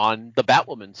injury on the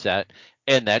Batwoman set,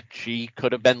 and that she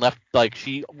could have been left, like,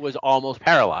 she was almost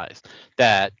paralyzed,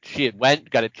 that she had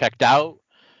got it checked out,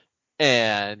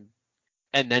 and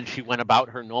then she went about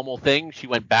her normal thing. She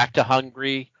went back to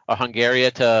Hungary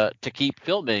to keep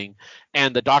filming,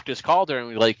 and the doctors called her and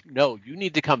were like, no, you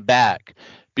need to come back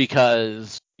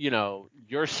because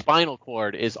your spinal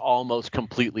cord is almost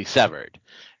completely severed.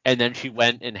 And then she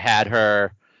went and had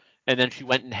her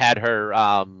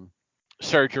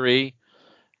surgery.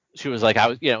 She was like,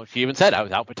 she even said, I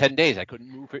was out for 10 days. I couldn't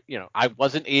move. I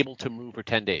wasn't able to move for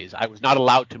 10 days. I was not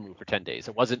allowed to move for 10 days.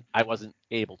 I wasn't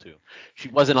able to. She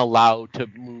wasn't allowed to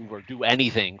move or do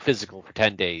anything physical for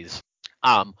 10 days.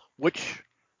 Which,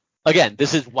 again,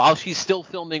 this is while she's still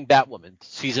filming Batwoman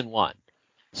season 1.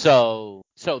 So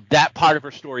that part of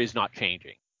her story is not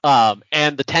changing.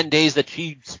 And the 10 days that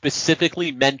she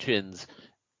specifically mentions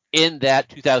in that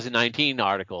 2019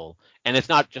 article, and it's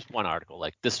not just one article,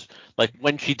 like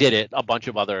when she did it, a bunch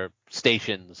of other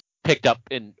stations picked up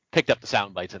the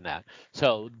sound bites in that.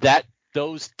 So that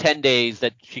those 10 days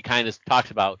that she kind of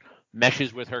talks about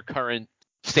meshes with her current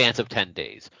stance of 10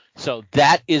 days. So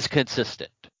that is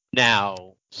consistent.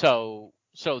 Now, so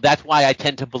that's why I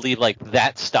tend to believe like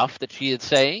that stuff that she is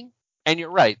saying. And you're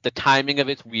right, the timing of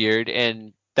it's weird,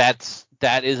 and that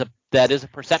is a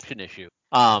perception issue.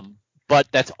 But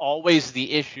that's always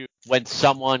the issue when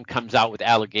someone comes out with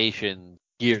allegations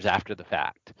years after the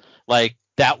fact. Like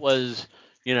that was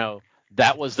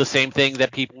the same thing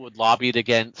that people would lobbied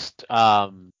against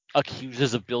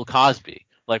accusers of Bill Cosby.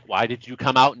 Like, why did you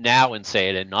come out now and say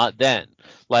it and not then?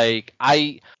 Like,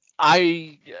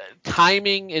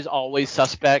 timing is always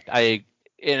suspect. And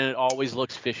it always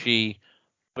looks fishy,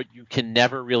 but you can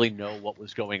never really know what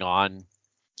was going on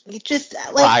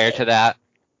prior to that.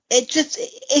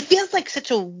 It feels like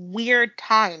such a weird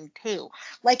time too.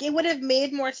 Like it would have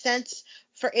made more sense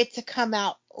for it to come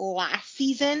out last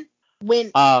season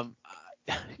when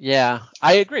Yeah,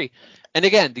 I agree. And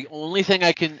again, the only thing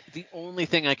I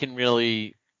can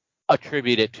really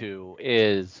attribute it to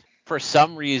is, for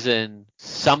some reason,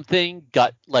 something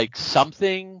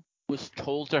was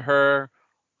told to her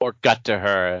or got to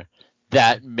her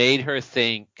that made her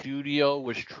think studio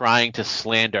was trying to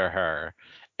slander her,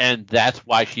 and that's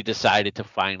why she decided to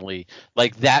finally,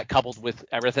 like, that coupled with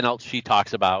everything else she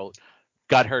talks about,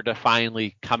 got her to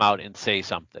finally come out and say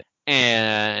something.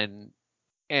 And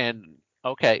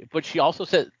okay, but she also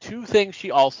said two things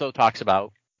she also talks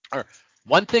about, or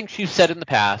one thing she said in the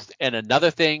past, and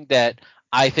another thing that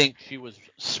I think she was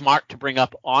smart to bring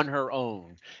up on her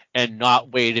own and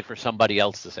not waited for somebody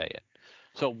else to say it.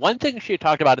 So one thing she had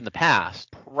talked about in the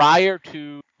past, prior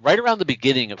to right around the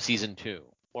beginning of season 2,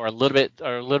 or a little bit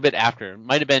after, we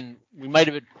might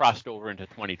have crossed over into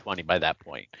 2020 by that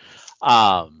point.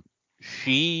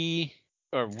 We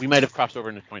might have crossed over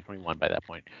into 2021 by that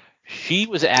point. She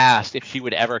was asked if she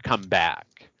would ever come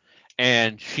back,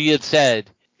 and she had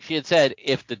said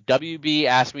if the WB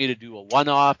asked me to do a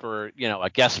one-off or a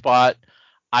guest spot,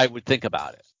 I would think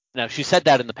about it. Now, she said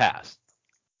that in the past.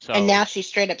 So, and now she's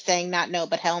straight up saying not no,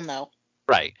 but hell no.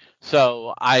 Right.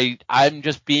 So I'm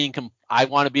just I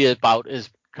want to be about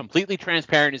as completely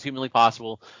transparent as humanly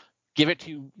possible. Give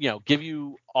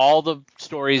you all the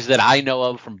stories that I know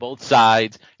of from both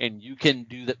sides, and you can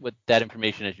do that with that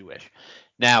information as you wish.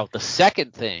 Now, the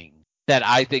second thing that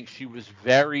I think she was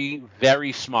very,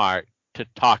 very smart to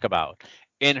talk about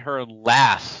in her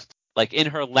last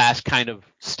kind of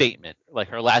statement, like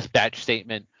her last batch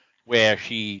statement, where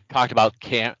she talked about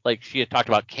Cam, like she had talked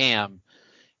about Cam,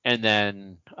 and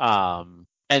then how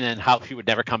she would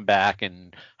never come back,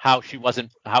 and how she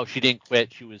didn't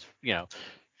quit. She was,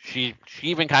 she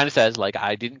even kind of says, like,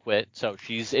 I didn't quit, so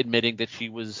she's admitting that she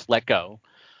was let go.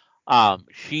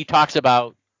 She talks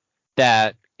about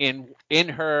that in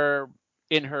her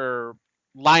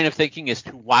line of thinking as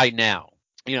to why now.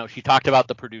 She talked about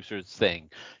the producers thing.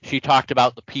 She talked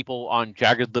about the people on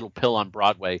Jagged Little Pill on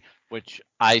Broadway, which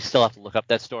I still have to look up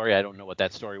that story. I don't know what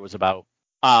that story was about.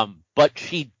 But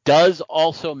she does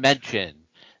also mention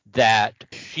that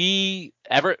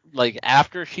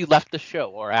after she left the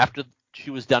show or after she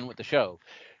was done with the show,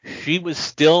 she was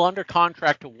still under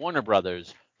contract to Warner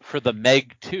Brothers for the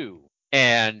Meg 2,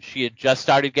 and she had just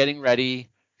started getting ready.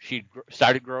 She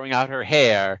started growing out her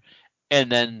hair,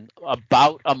 and then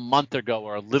about a month ago,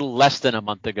 or a little less than a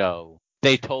month ago,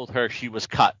 they told her she was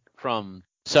cut from.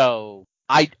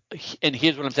 And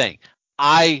here's what I'm saying.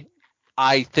 I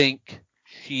think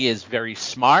she is very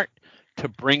smart to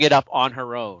bring it up on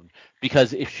her own,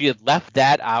 because if she had left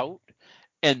that out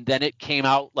and then it came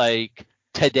out like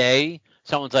today,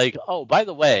 someone's like, "Oh, by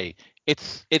the way,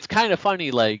 it's kind of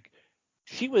funny, like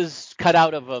she was cut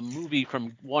out of a movie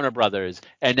from Warner Brothers,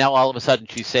 and now all of a sudden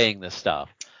she's saying this stuff."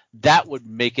 That would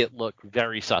make it look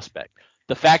very suspect.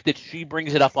 The fact that she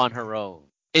brings it up on her own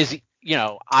is,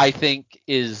 I think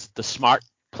is the smart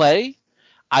play.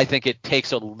 I think it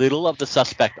takes a little of the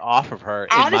suspect off of her.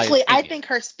 Honestly, I think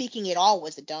her speaking it all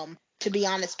was dumb, to be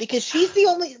honest, because she's the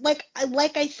only, like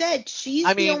I said, she's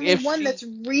the only one that's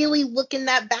really looking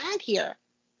that bad here.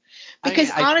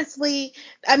 Because honestly,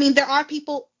 there are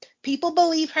people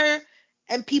believe her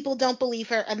and people don't believe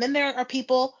her, and then there are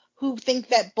people who think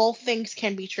that both things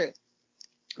can be true.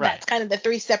 Right. That's kind of the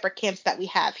three separate camps that we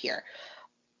have here.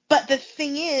 But the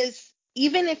thing is,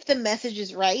 even if the message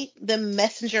is right, the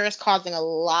messenger is causing a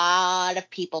lot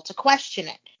of people to question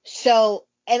it. So,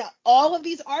 and all of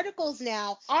these articles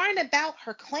now aren't about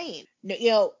her claim.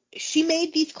 She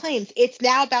made these claims. It's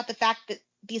now about the fact that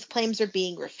these claims are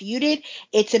being refuted.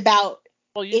 It's about...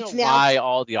 Well, why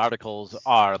all the articles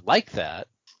are like that.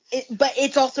 But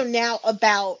it's also now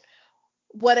about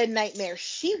what a nightmare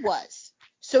she was.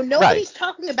 So nobody's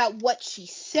talking about what she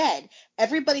said.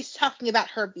 Everybody's talking about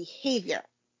her behavior.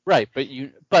 Right,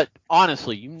 but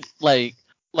honestly,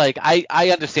 I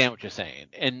understand what you're saying,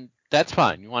 and that's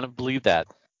fine. You want to believe that,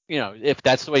 if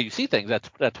that's the way you see things,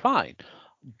 that's fine.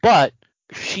 But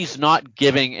she's not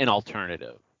giving an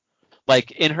alternative.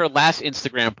 Like in her last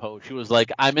Instagram post, she was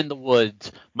like, "I'm in the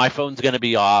woods. My phone's going to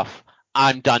be off.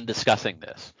 I'm done discussing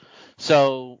this."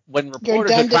 So when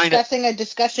reporters are discussing a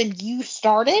discussion you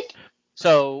started.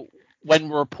 So when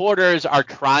reporters are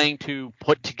trying to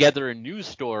put together a news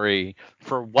story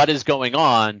for what is going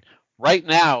on right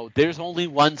now, there's only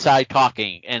one side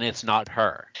talking, and it's not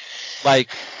her.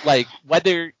 Like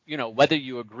whether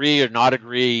you agree or not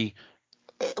agree.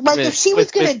 If she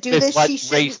was going to do this, she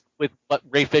should. With what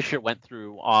Ray Fisher went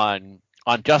through on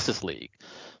Justice League,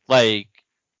 like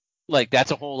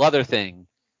that's a whole other thing.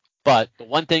 But the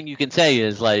one thing you can say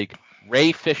is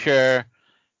Ray Fisher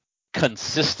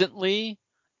consistently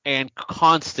and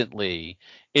constantly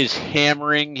is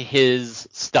hammering his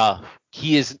stuff.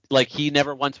 He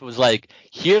never once was like,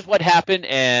 "Here's what happened,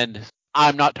 and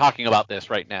I'm not talking about this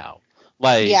right now."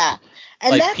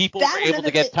 And people were able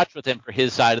to get in touch with him for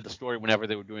his side of the story whenever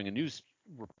they were doing a news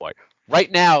report.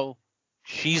 Right now,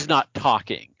 she's not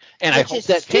talking, and I hope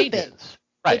that changes.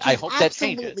 Right, I hope that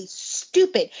changes. Absolutely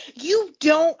stupid.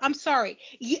 I'm sorry.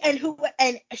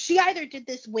 And she either did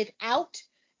this without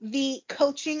the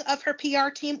coaching of her PR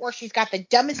team, or she's got the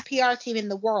dumbest PR team in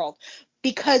the world.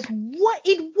 Because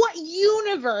in what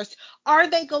universe are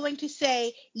they going to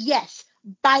say, yes,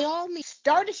 by all means,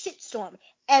 start a shitstorm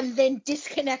and then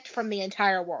disconnect from the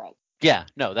entire world? Yeah,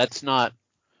 no, that's not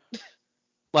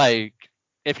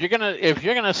if you're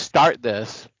gonna start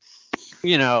this,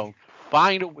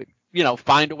 find a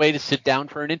way to sit down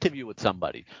for an interview with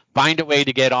somebody. Find a way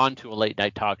to get onto a late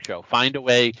night talk show. Find a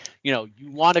way, you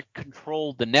want to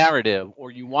control the narrative, or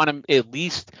you want to at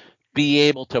least be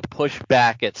able to push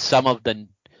back at some of the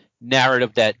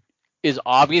narrative that is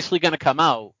obviously going to come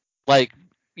out.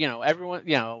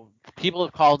 Everyone, people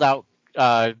have called out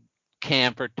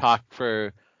Cam for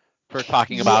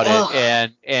talking about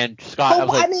it, and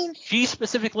Scott. She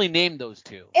specifically named those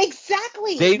two.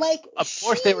 Exactly. Of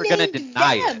course, they were going to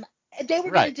deny it. They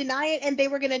were going to deny it, and they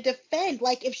were going to defend.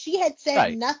 If she had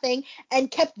said nothing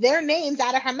and kept their names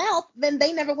out of her mouth, then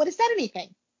they never would have said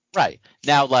anything. Right.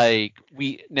 Now,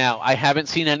 I haven't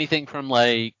seen anything from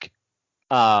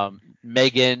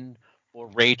Megan or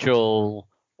Rachel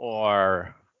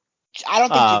or. I don't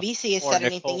think Javicia has said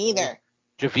anything either.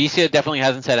 Javicia definitely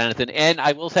hasn't said anything, and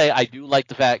I will say I do like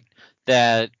the fact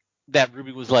that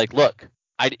Ruby was like, "Look,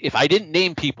 if I didn't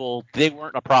name people, they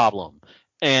weren't a problem,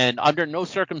 and under no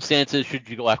circumstances should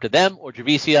you go after them or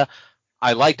Javicia.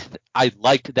 I liked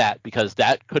that because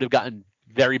that could have gotten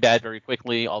very bad very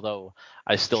quickly. Although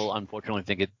I still unfortunately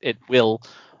think it will.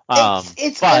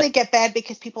 It's But gonna get bad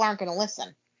because people aren't gonna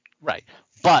listen. right,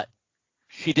 but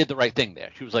she did the right thing there.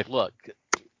 She was like, look,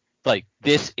 like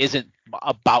this isn't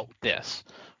about this,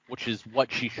 which is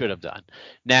what she should have done.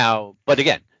 Now, but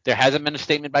again, there hasn't been a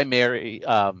statement by Mary,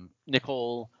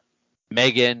 Nicole,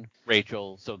 Megan,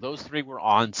 Rachel. So those three were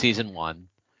on season one.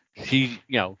 Ruby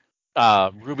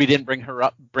didn't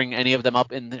bring any of them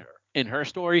up in her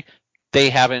story. They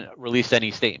haven't released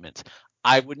any statements.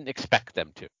 I wouldn't expect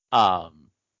them to,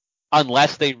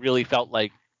 unless they really felt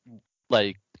like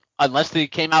unless they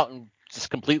came out and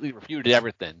just completely refuted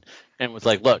everything and was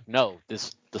like, look, no,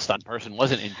 the stunt person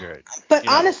wasn't injured. But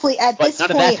honestly, at But this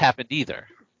none of point, that's happened either.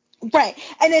 right?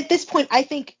 And at this point, I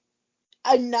think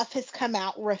enough has come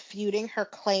out refuting her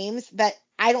claims that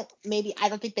I don't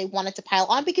think they wanted to pile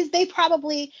on because they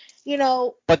probably,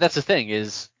 But that's the thing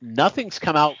is nothing's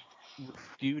come out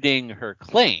refuting her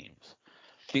claims.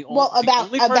 The, on, well, the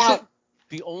only person about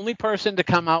the only person to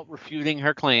come out refuting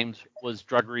her claims was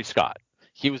Drudgery Scott.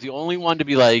 He was the only one to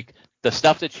be like, the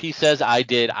stuff that she says I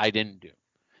didn't do.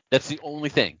 That's the only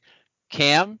thing.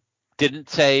 Cam didn't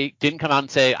come out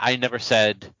and say I never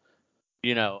said,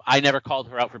 I never called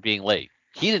her out for being late.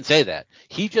 He didn't say that.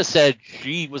 He just said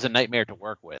she was a nightmare to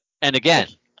work with. And again,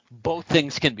 both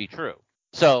things can be true.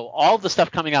 So all the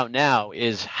stuff coming out now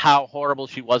is how horrible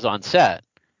she was on set,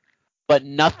 but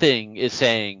nothing's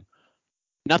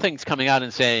coming out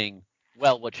and saying,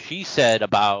 well, what she said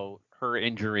about her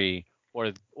injury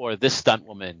or this stunt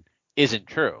woman isn't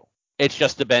true. It's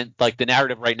just been like the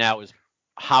narrative right now is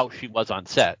how she was on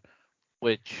set,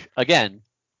 which again,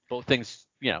 both things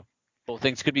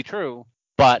could be true,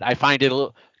 but I find it a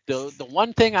little. The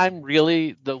one thing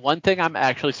I'm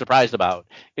actually surprised about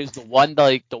is the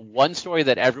one story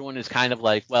that everyone is kind of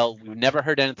like, well, we've never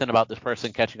heard anything about this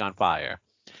person catching on fire,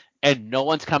 and no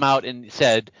one's come out and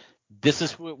said this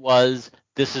is who it was,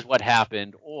 this is what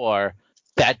happened, or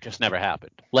that just never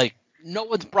happened. Like no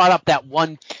one's brought up that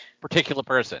one particular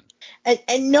person.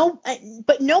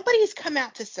 but nobody's come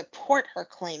out to support her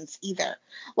claims either.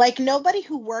 Like nobody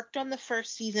who worked on the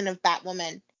first season of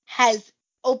Batwoman has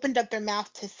opened up their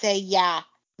mouth to say, yeah,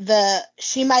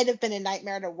 she might have been a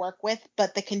nightmare to work with,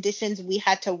 but the conditions we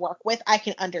had to work with, I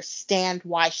can understand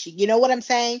why you know what I'm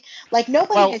saying? Like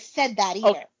nobody Well, has said that oh,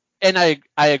 either. and I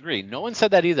agree. No one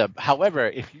said that either. However,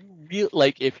 if you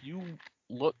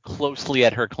look closely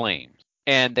at her claims,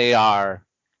 and they are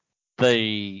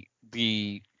the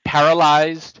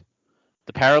paralyzed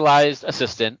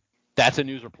assistant. That's a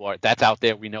news report. That's out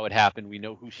there. We know it happened. We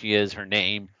know who she is, her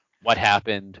name, what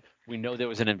happened. We know there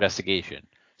was an investigation.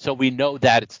 So we know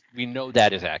that is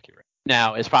accurate.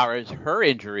 Now, as far as her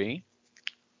injury,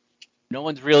 no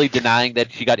one's really denying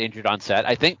that she got injured on set.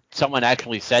 I think someone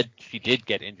actually said she did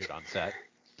get injured on set.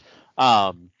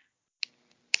 But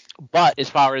as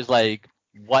far as like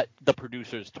what the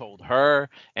producers told her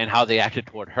and how they acted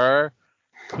toward her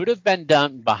could have been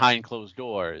done behind closed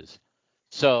doors.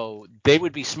 So they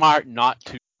would be smart not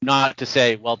to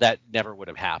say, well, that never would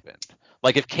have happened.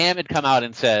 Like if Cam had come out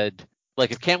and said,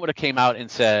 like if Cam would have came out and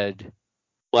said,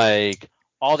 like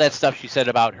all that stuff she said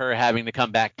about her having to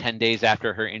come back 10 days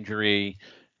after her injury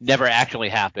never actually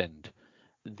happened,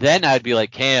 then I'd be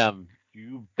like, Cam,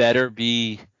 you better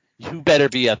be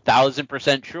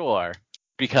 1,000% sure,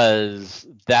 because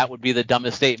that would be the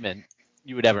dumbest statement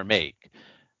you would ever make.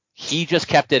 He just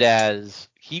kept it as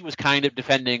he was kind of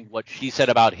defending what she said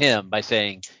about him by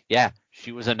saying, yeah,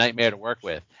 she was a nightmare to work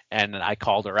with, and I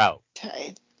called her out.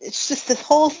 It's just this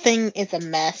whole thing is a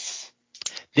mess.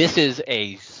 This is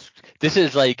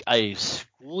like a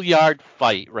schoolyard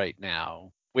fight right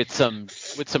now with some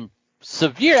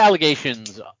severe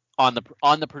allegations on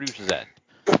the producer's end.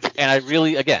 And I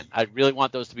really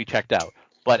want those to be checked out.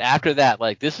 But after that,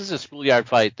 like this is a schoolyard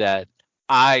fight that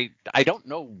I don't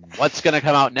know what's going to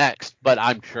come out next, but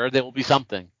I'm sure there will be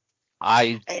something.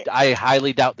 I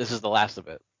highly doubt this is the last of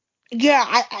it. Yeah,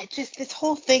 I just this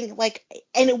whole thing, like,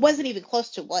 and it wasn't even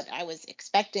close to what I was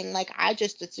expecting. Like, I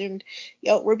just assumed,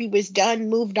 Ruby was done,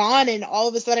 moved on, and all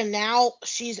of a sudden now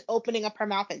she's opening up her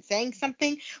mouth and saying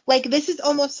something. Like, this is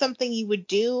almost something you would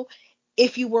do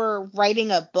if you were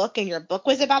writing a book and your book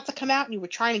was about to come out and you were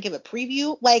trying to give a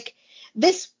preview. Like,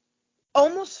 this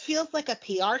almost feels like a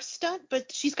PR stunt,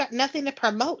 but she's got nothing to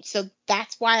promote, so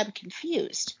that's why I'm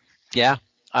confused. Yeah,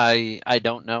 I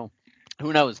don't know.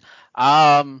 Who knows?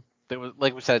 There was,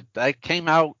 like we said, I came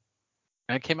out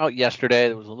yesterday.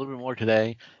 There was a little bit more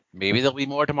today. Maybe there'll be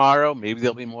more tomorrow. Maybe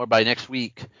there'll be more by next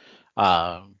week.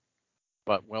 But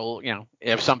we'll,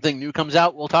 if something new comes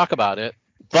out, we'll talk about it.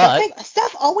 But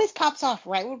Stuff always pops off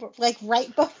like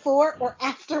right before or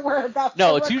after we're about to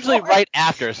no, it's record. usually right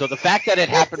after. So the fact that it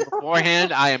happened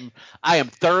beforehand, I am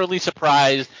thoroughly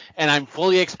surprised, and I'm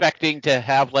fully expecting to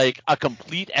have like a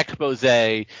complete expose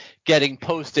getting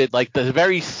posted like the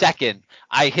very second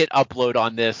I hit upload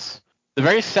on this. The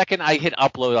very second I hit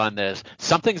upload on this,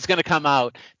 something's going to come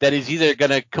out that is either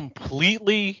going to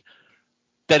completely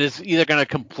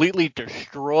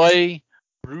destroy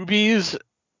Ruby's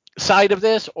side of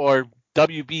this or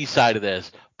WB side of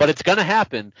this, but it's going to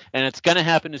happen, and it's going to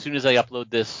happen as soon as I upload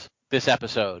this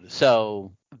episode.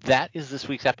 So that is this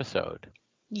week's episode.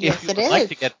 Yes, If you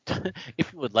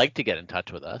would like to get in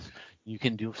touch with us, you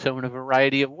can do so in a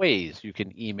variety of ways. You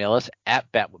can email us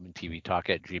at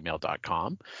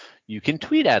batwomantvtalk@gmail.com. You can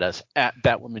tweet at us at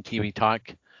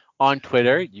batwomantvtalk on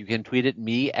Twitter. You can tweet at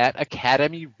me at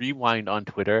Academy Rewind on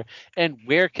Twitter. And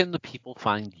where can the people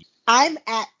find you? I'm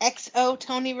at XO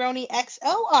Tony Roney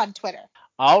XO on Twitter.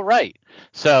 All right.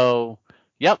 So,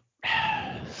 yep.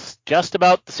 Just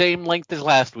about the same length as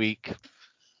last week.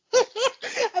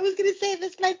 I was going to say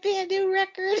this might be a new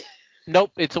record.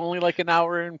 Nope, it's only like an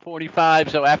hour and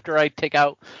 45. So after I take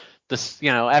out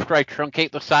after I truncate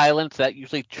the silence, that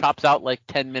usually chops out like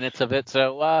 10 minutes of it.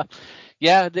 So,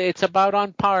 yeah, it's about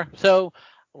on par. So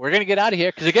we're going to get out of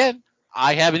here because, again,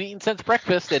 I haven't eaten since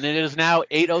breakfast, and it is now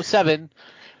 8:07.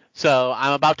 So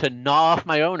I'm about to gnaw off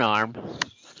my own arm.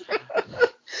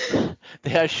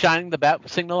 They are shining the bat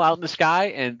signal out in the sky,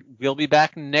 and we'll be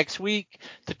back next week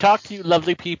to talk to you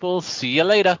lovely people. See you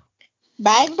later.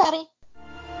 Bye, everybody.